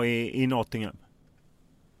att vara i Nottingham?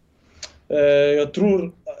 Jag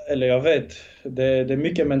tror, eller jag vet, det är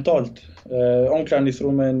mycket mentalt.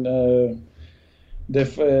 Omklädningsrummen,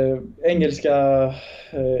 engelska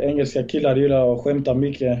killar gillar att skämta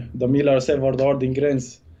mycket. De gillar att se var du har din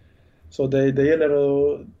gräns. Så det gäller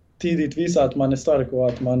att tidigt visa att man är stark och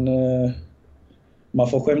att man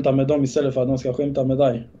får skämta med dem istället för att de ska skämta med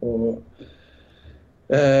dig. Och,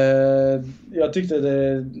 jag tyckte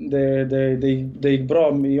det gick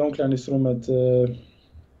bra i omklädningsrummet.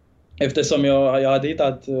 Eftersom jag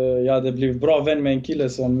hade blivit bra vän med en kille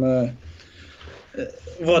som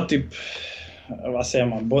var typ, vad säger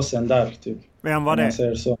man, bossen där typ. Vem var det? Man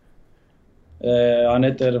säger så. Han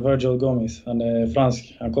heter Virgil Gomez. Han är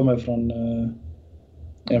fransk. Han kommer från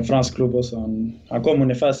en fransk klubb också. Han kom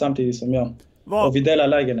ungefär samtidigt som jag. Och vi delar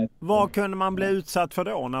lägenhet. Vad kunde man bli utsatt för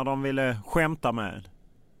då när de ville skämta med?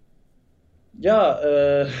 Ja,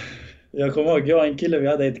 jag kommer ihåg, jag och en kille, vi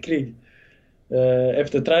hade ett krig.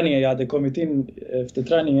 Efter träningen, jag hade kommit in efter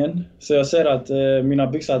träningen. Så jag ser att mina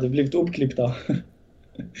byxor hade blivit uppklippta.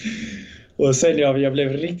 Och sen jag blev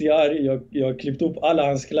riktigt arg. Jag klippte upp alla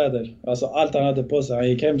hans kläder. Alltså allt han hade på sig. Han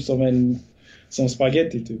gick hem som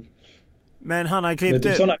spaghetti typ. Men han har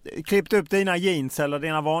klippt upp dina jeans eller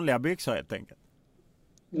dina vanliga byxor helt enkelt?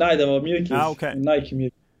 Nej, det var mjukis. Okay. Nike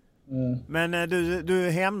mjukis. Men du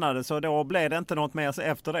hämnade, så då blev det inte något mer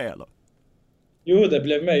efter det eller? Jo, det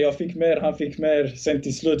blev mer. Jag fick mer, han fick mer. Sen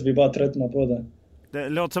till slut vi bara tröttnade på det. Det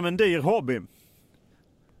låter som en dyr hobby.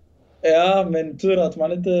 Ja, men tur att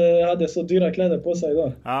man inte hade så dyra kläder på sig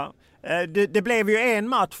då. Ja. Det blev ju en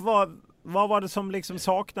match. Vad var det som liksom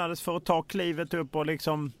saknades för att ta klivet upp och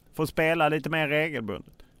liksom få spela lite mer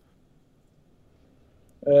regelbundet?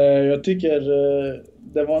 Jag tycker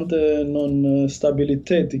det var inte någon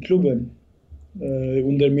stabilitet i klubben.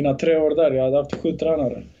 Under mina 3 år där, jag hade haft 7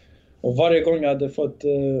 tränare. Och varje gång jag hade fått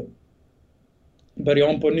börja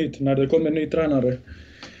om på nytt, när det kom en ny tränare.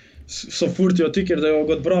 Så fort jag tycker det har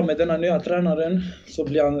gått bra med denna nya tränaren så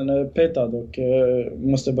blir han petad och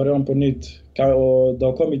måste börja om på nytt.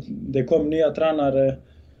 Och det kom nya tränare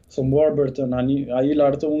som Warburton, han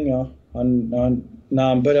gillar inte unga. När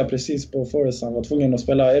han började precis på Forest, han var tvungen att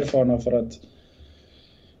spela erfarna för att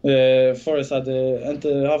Forest hade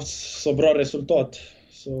inte haft så bra resultat.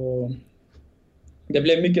 Så det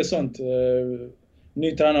blev mycket sånt.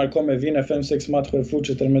 Ny tränare kommer, vinner 5-6 matcher,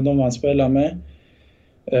 fortsätter med dem han spelar med.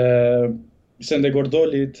 Sen det går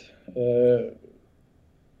dåligt.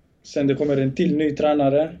 Sen det kommer en till ny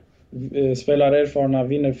tränare. Spelar erfarna,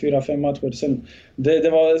 vinner 4-5 matcher. Sen, det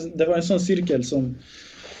var en sån cirkel som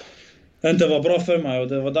inte var bra för mig. Och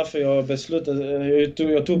det var därför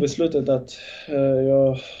jag tog beslutet att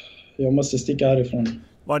jag måste sticka härifrån.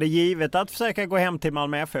 Var det givet att försöka gå hem till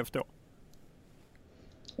Malmö FF då?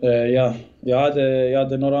 Ja, jag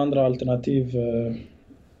hade några andra alternativ.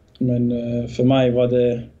 Men för mig var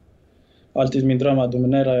det alltid min dröm att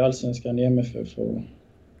dominera i Allsvenskan i MFF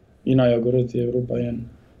innan jag går ut i Europa igen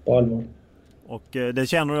på allvar. Och det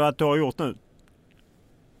känner du att du har gjort nu?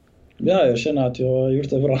 Ja, jag känner att jag har gjort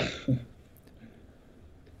det bra.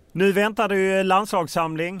 Nu väntar det ju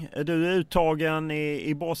landslagssamling. Du är uttagen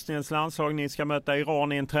i Bosniens landslag. Ni ska möta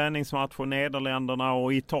Iran i en träningsmatch och Nederländerna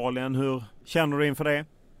och Italien. Hur känner du inför det?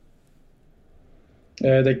 Det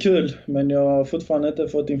är kul, men jag har fortfarande inte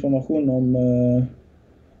fått information om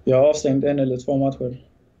jag har avstängt 1 eller 2 matcher.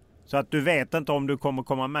 Så att du vet inte om du kommer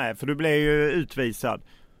komma med, för du blev ju utvisad.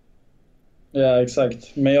 Ja,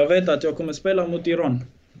 exakt. Men jag vet att jag kommer spela mot Iran.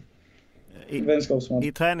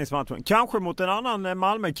 I träningsmatchen. Kanske mot en annan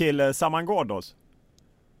Malmö-kille, Saman Ghoddos.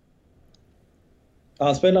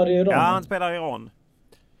 Han spelar i Iran? Ja, han spelar i Iran.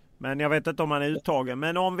 Men jag vet inte om han är uttagen.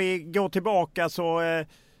 Men om vi går tillbaka så...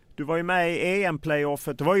 Du var ju med i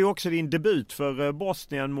EM-playoffet. Det var ju också din debut för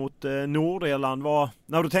Bosnien mot Nordirland.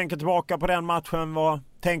 När du tänker tillbaka på den matchen, vad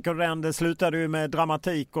tänker du den? Det slutade ju med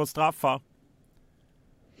dramatik och straffar.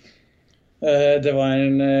 Det var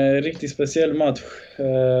en riktigt speciell match.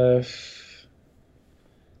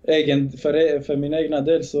 För min egna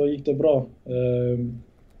del så gick det bra.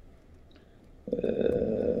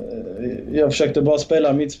 Jag försökte bara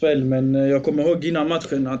spela mitt spel, men jag kommer ihåg innan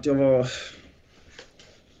matchen att jag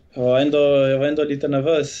var ändå lite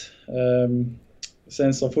nervös.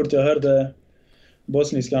 Sen så fort jag hörde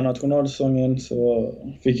bosniska nationalsången så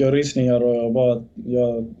fick jag rysningar och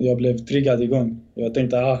jag blev triggad igång. Jag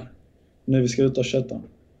tänkte, nu vi ska ut och köta.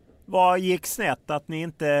 Vad gick snett att ni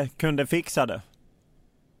inte kunde fixa det?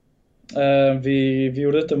 Vi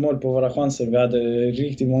gjorde inte mål på våra chanser. Vi hade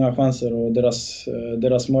riktigt många chanser och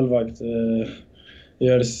deras målvakt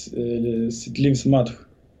gör sitt livs match.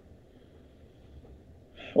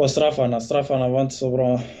 Och straffarna var inte så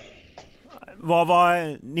bra.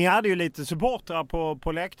 Ni hade ju lite supportrar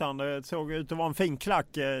på läktaren. Det såg ut att vara en fin klack.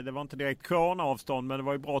 Det var inte direkt coronaavstånd, men det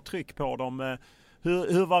var ju bra tryck på dem.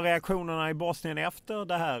 Hur var reaktionerna i Bosnien efter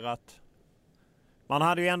det här? Att man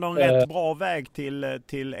hade ju ändå en rätt bra väg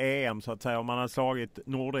till EM så att säga. Om man hade slagit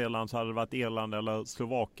Nordirland så hade det varit Irland eller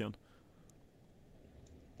Slovakien.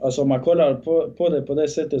 Alltså om man kollar på det på det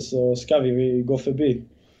sättet så ska vi gå förbi.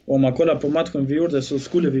 Om man kollar på matchen vi gjorde så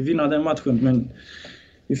skulle vi vinna den matchen. Men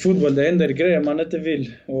i fotboll det händer grejer man inte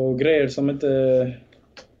vill. Och grejer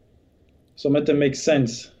som inte makes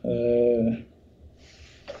sense.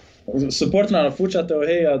 Supportrarna fortsatte att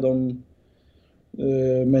heja dem.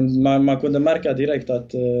 Men man kunde märka direkt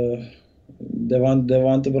att det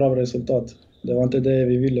var inte bra resultat. Det var inte det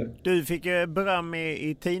vi ville. Du fick beröm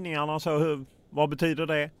i tidningarna. Så vad betyder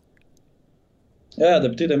det? Ja, det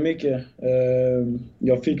betyder mycket.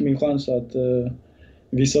 Jag fick min chans att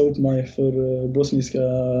visa upp mig för bosniska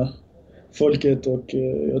folket och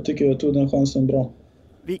jag tycker jag tog den chansen bra.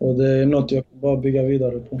 Och det är något jag bara bygga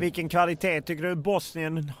vidare på. Vilken kvalitet tycker du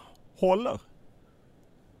Bosnien håller?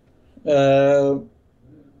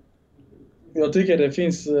 Jag tycker det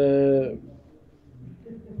finns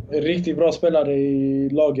riktigt bra spelare i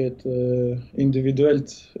laget individuellt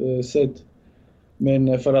sett.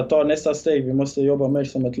 Men för att ta nästa steg vi måste jobba mer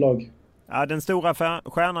som ett lag. Ja, den stora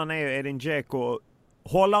stjärnan är ju Edin Dzeko.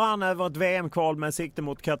 Håller han över ett VM-kval med sikte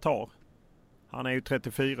mot Qatar? Han är ju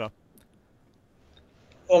 34.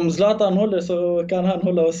 Om Zlatan håller så kan han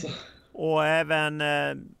hålla också. Och även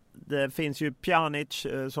det finns ju Pjanic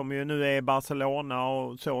som ju nu är i Barcelona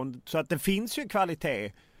och så att det finns ju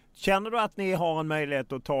kvalitet. Känner du att ni har en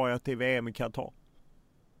möjlighet att ta er till VM i Qatar?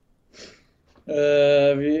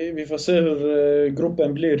 Vi får se hur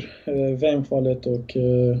gruppen blir, VM-kvalet och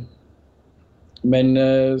men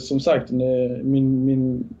som sagt,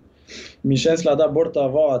 min känsla där borta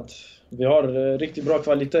var att vi har riktigt bra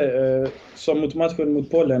kvalitet. Som mot matchen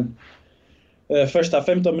mot Polen. Första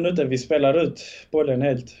 15 minuter vi spelar ut Polen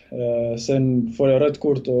helt. Sen får jag rött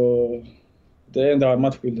kort och det ändrar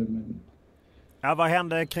matchbilden. Ja, vad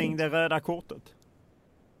hände kring det röda kortet?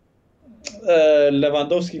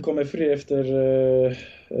 Lewandowski kommer fri efter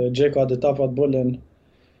Dzeko hade tappat bollen.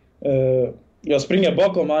 Jag springer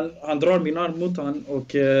bakom han drar min arm mot han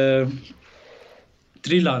och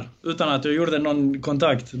trillar utan att jag gjorde någon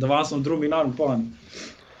kontakt. Det var han som drog min arm på han.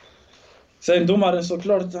 Sen domaren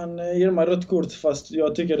såklart, han ger mig rött kort fast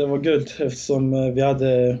jag tycker det var gult eftersom vi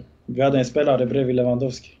hade en spelare bredvid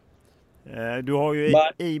Lewandowski. Du har ju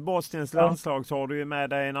i Bosniens landslag så har du ju med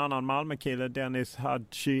dig en annan Malmö-kille, Dennis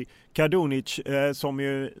Hadji Kadunic, som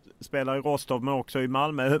ju spelar i Rostov men också i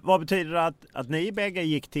Malmö. Vad betyder det att ni bägge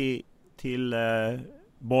gick till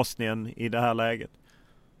Bosnien i det här läget?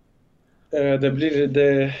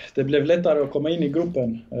 Det blev lättare att komma in i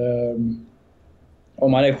gruppen.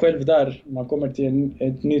 Om man är själv där, man kommer till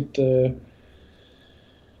ett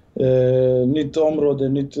nytt område,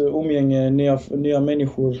 nytt umgänge, nya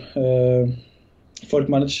människor, folk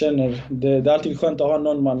man inte känner. Det är alltid skönt att ha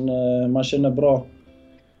någon man känner bra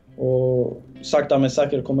och sakta men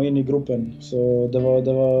säkert komma in i gruppen. Så det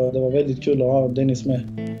var väldigt kul att ha Dennis med.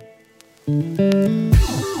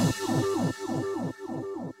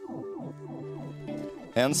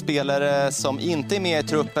 En spelare som inte är med i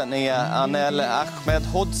truppen är Anel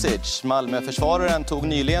Ahmedhodzic. Malmöförsvararen tog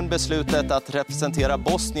nyligen beslutet att representera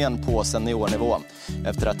Bosnien på seniornivå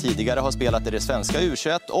efter att tidigare ha spelat i det svenska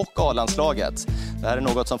U21 och A-landslaget. Det här är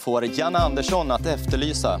något som får Janne Andersson att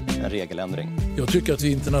efterlysa en regeländring. Jag tycker att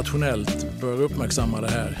vi internationellt bör uppmärksamma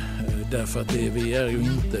det här. Därför att vi är ju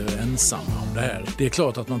inte ensamma om det här. Det är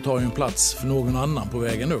klart att man tar en plats för någon annan på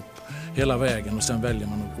vägen upp. Hela vägen och sen väljer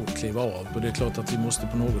man att kliva av. Och det är klart att vi måste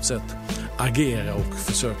på något sätt agera och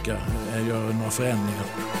försöka göra några förändringar.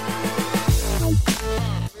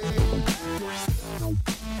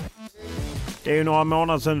 Det är ju några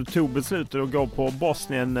månader sedan du tog beslutet att gå på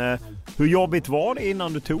Bosnien. Hur jobbigt var det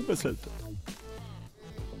innan du tog beslutet?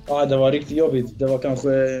 Ja, det var riktigt jobbigt. Det var kanske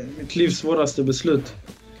mitt livs svåraste beslut.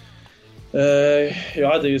 Jag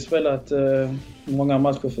hade ju spelat många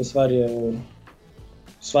matcher för Sverige och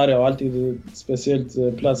Sverige har alltid ett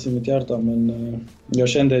speciellt plats i mitt hjärta, men jag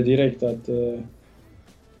kände direkt att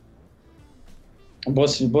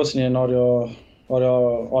Bosnien har jag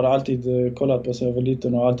alltid kollat på sig över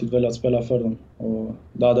liten och alltid velat spela för dem. Och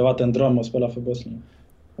det hade varit en dröm att spela för Bosnien.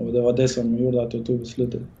 Och det var det som gjorde att jag tog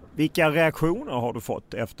beslutet. Vilka reaktioner har du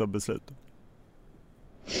fått efter beslutet?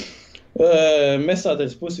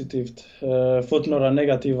 Mestadels positivt. Fått några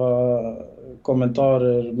negativa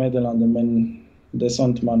kommentarer, meddelanden, men det är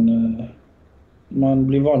sånt man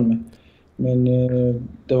blir van med. Men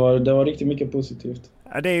det var riktigt mycket positivt.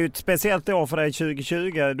 Ja, det är ju ett speciellt år för dig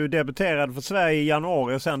 2020. Du debuterade för Sverige i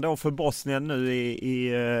januari och sen då för Bosnien nu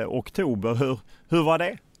i oktober. Hur var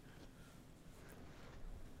det?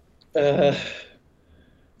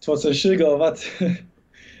 2020 har varit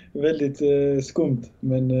väldigt skumt.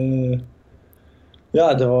 Men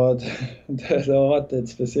ja, det har varit ett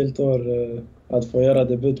speciellt år att få göra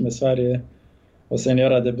debut med Sverige. Och sen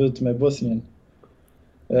göra debut med Bosnien.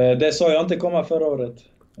 Det sa jag inte komma förra året.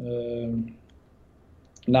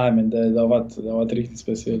 Nej, men det har varit riktigt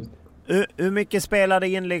speciellt. Hur mycket spelade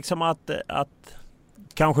in liksom att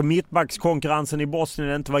kanske mittbackskonkurrensen i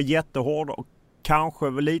Bosnien inte var jättehård och kanske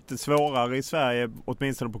var lite svårare i Sverige,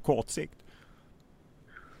 åtminstone på kort sikt?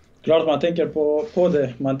 Klart man tänker på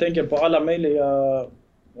det. Man tänker på alla möjliga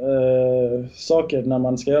saker när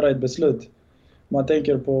man ska göra ett beslut. Man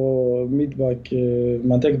tänker på mittback,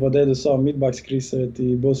 man tänker på det du sa, mittbackskriset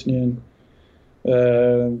i Bosnien.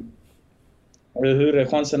 Hur är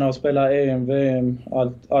chanserna att spela EM, VM,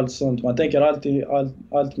 allt sånt. Man tänker alltid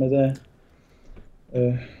allt med det.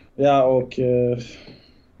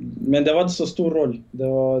 Men det var inte så stor roll.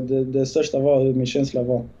 Det största var hur min känsla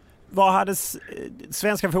var. Vad hade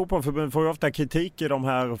Svenska fotbollförbundet får ju ofta kritik i de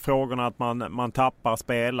här frågorna att man tappar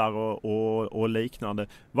spelare och liknande.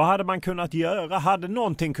 Vad hade man kunnat göra? Hade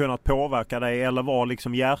någonting kunnat påverka dig eller var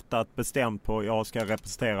liksom hjärtat bestämt på att jag ska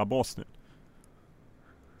representera Bosnien?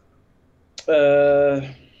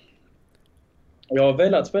 Jag har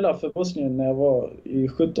velat spela för Bosnien när jag var i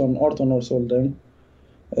 17-18 års åldern.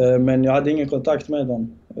 Men jag hade ingen kontakt med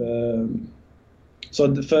dem.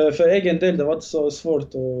 Så för egen del det var inte så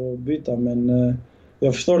svårt att byta. Men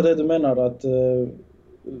jag förstår det du menar att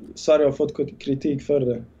Sverige har fått kritik för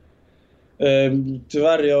det.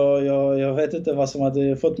 Tyvärr, jag vet inte vad som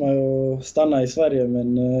hade fått mig att stanna i Sverige.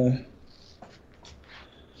 Men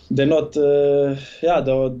det är något,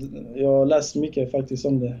 jag har läst mycket faktiskt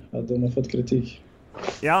om det. Att de har fått kritik.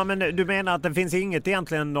 Ja, men du menar att det finns inget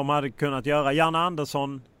egentligen de hade kunnat göra. Janne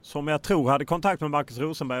Andersson, som jag tror hade kontakt med Marcus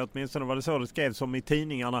Rosenberg, åtminstone var det så det skrevs om i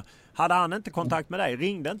tidningarna. Hade han inte kontakt med dig?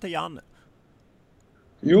 Ringde inte Janne?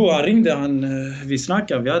 Jo, han ringde. Vi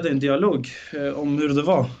snackade, vi hade en dialog om hur det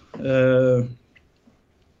var.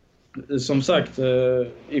 Som sagt,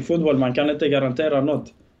 i fotboll man kan inte garantera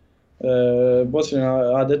något. Bosnien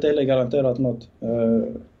hade inte heller garanterat något.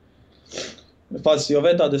 Fast jag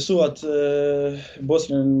vet att det så att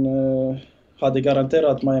Bosnien hade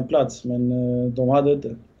garanterat mig en plats, men de hade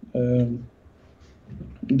inte.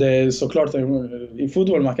 Det är såklart, i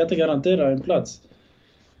fotboll man kan inte garantera en plats.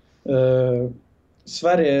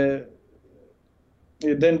 Sverige,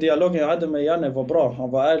 den dialogen jag hade med Janne var bra.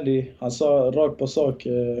 Han var ärlig, han sa rakt på sak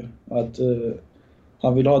att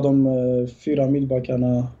han vill ha de 4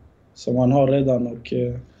 mittbackarna som han har redan och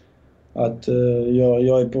att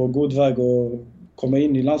jag är på god väg att komma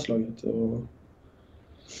in i landslaget. Och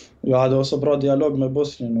jag hade också bra dialog med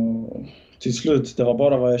Bosnien och till slut, det var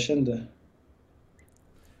bara vad jag kände.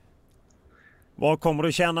 Vad kommer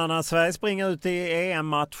du känna när Sverige springer ut i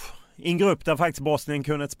EM-match i en grupp där faktiskt Bosnien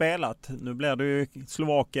kunde spelat? Nu blir det ju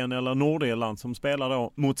Slovakien eller Nordirland som spelar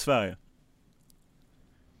då mot Sverige.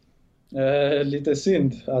 Lite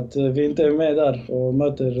synd att vi inte är med där och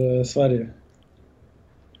möter Sverige.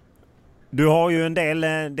 Du har ju en del,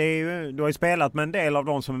 du har ju spelat med en del av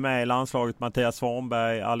de som är med i landslaget. Mattias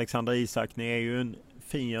Svanberg, Alexander Isak, ni är ju en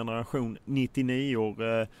fin generation, 99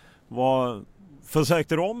 år.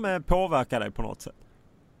 Försökte de påverka dig på något sätt?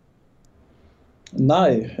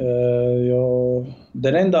 Nej,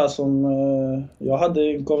 den enda som jag hade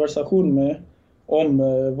en konversation med om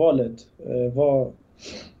valet var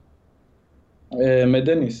med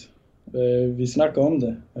Dennis. Vi snackade om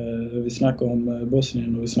det. Vi snackade om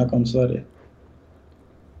Bosnien och vi snackade om Sverige.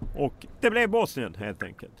 Och det blev Bosnien helt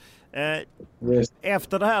enkelt.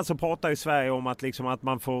 Efter det här så pratar ju Sverige om att, liksom, att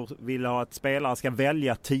man vill ha att spelare ska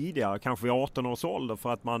välja tidigare, kanske vid 18 års ålder,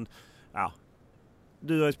 för att man,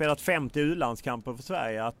 du har ju spelat 50 u-landskamper för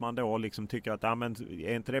Sverige, att man då liksom tycker att men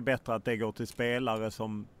är inte det bättre att det går till spelare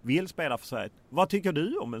som vill spela för Sverige? Vad tycker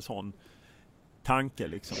du om en sån tanke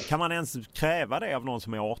liksom? Kan man ens kräva det av någon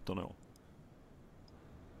som är 18 år?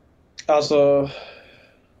 Alltså,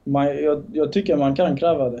 jag tycker man kan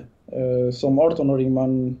kräva det. Som 18-åring,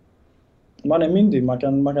 man är myndig, man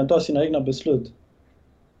kan ta sina egna beslut.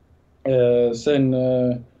 Sen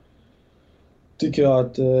tycker jag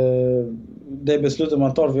att det beslutet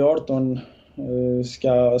man tar vid 18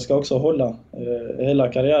 ska också hålla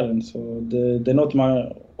hela karriären. Så det är något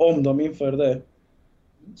om de inför det,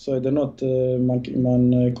 så är det något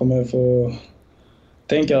man kommer få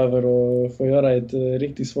tänka över och få göra ett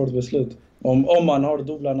riktigt svårt beslut. Om man har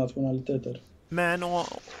dubbla nationaliteter. Men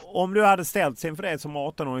om du hade ställts inför det som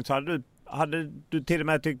 18-åring, så hade du till och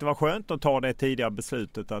med tyckt det var skönt att ta det tidigare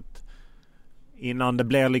beslutet, att innan det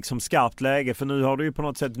blir liksom skarpt läge? För nu har du ju på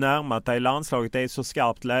något sätt närmat dig landslaget. Det är så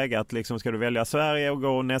skarpt läge att liksom, ska du välja Sverige och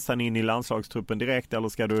gå nästan in i landslagstruppen direkt, eller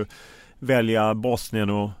ska du välja Bosnien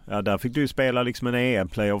och där fick du spela liksom en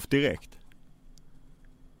EM-playoff direkt?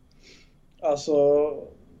 Alltså,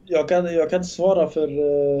 jag kan inte svara för...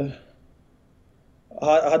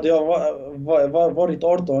 hade jag varit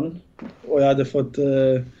 18 och jag hade fått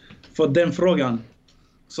den frågan,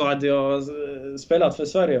 så hade jag spelat för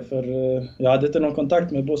Sverige, för jag hade inte någon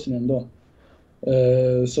kontakt med Bosnien då.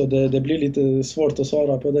 Så det blir lite svårt att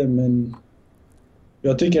svara på det, men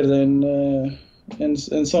jag tycker det är en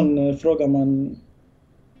sån fråga man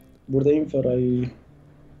borde införa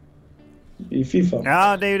i FIFA.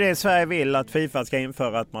 Ja, det är ju det Sverige vill, att FIFA ska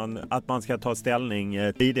införa, att man ska ta ställning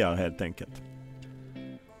tidigare helt enkelt.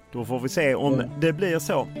 Då får vi se om det blir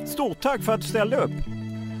så. Stort tack för att du ställde upp.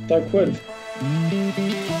 Tack själv.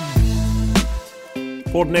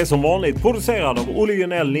 Podden är som vanligt producerad av Olle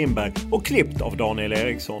Junell Lindberg och klippt av Daniel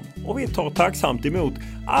Eriksson. Och vi tar tacksamt emot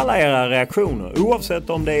alla era reaktioner, oavsett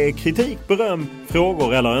om det är kritik, beröm,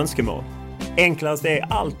 frågor eller önskemål. Enklast är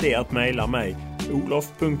alltid att mejla mig,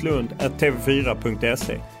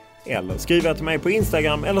 olof.lund@tv4.se, eller skriva till mig på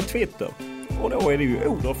Instagram eller Twitter. Och då är det ju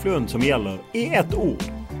Olof Lund som gäller i ett ord.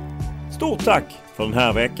 Stort tack för den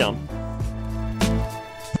här veckan.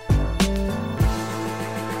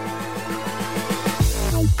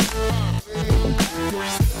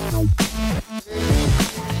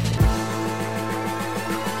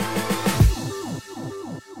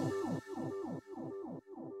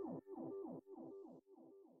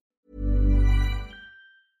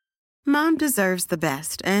 Mom deserves the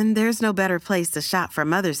best, and there's no better place to shop for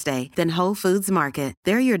Mother's Day than Whole Foods Market.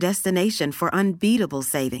 They're your destination for unbeatable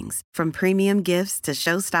savings, from premium gifts to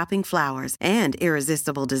show-stopping flowers and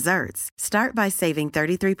irresistible desserts. Start by saving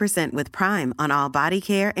 33% with Prime on all body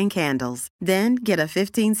care and candles. Then get a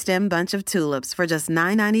 15-stem bunch of tulips for just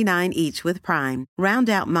 $9.99 each with Prime. Round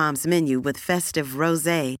out Mom's menu with festive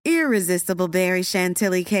rosé, irresistible berry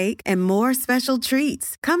chantilly cake, and more special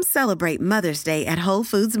treats. Come celebrate Mother's Day at Whole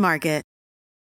Foods Market.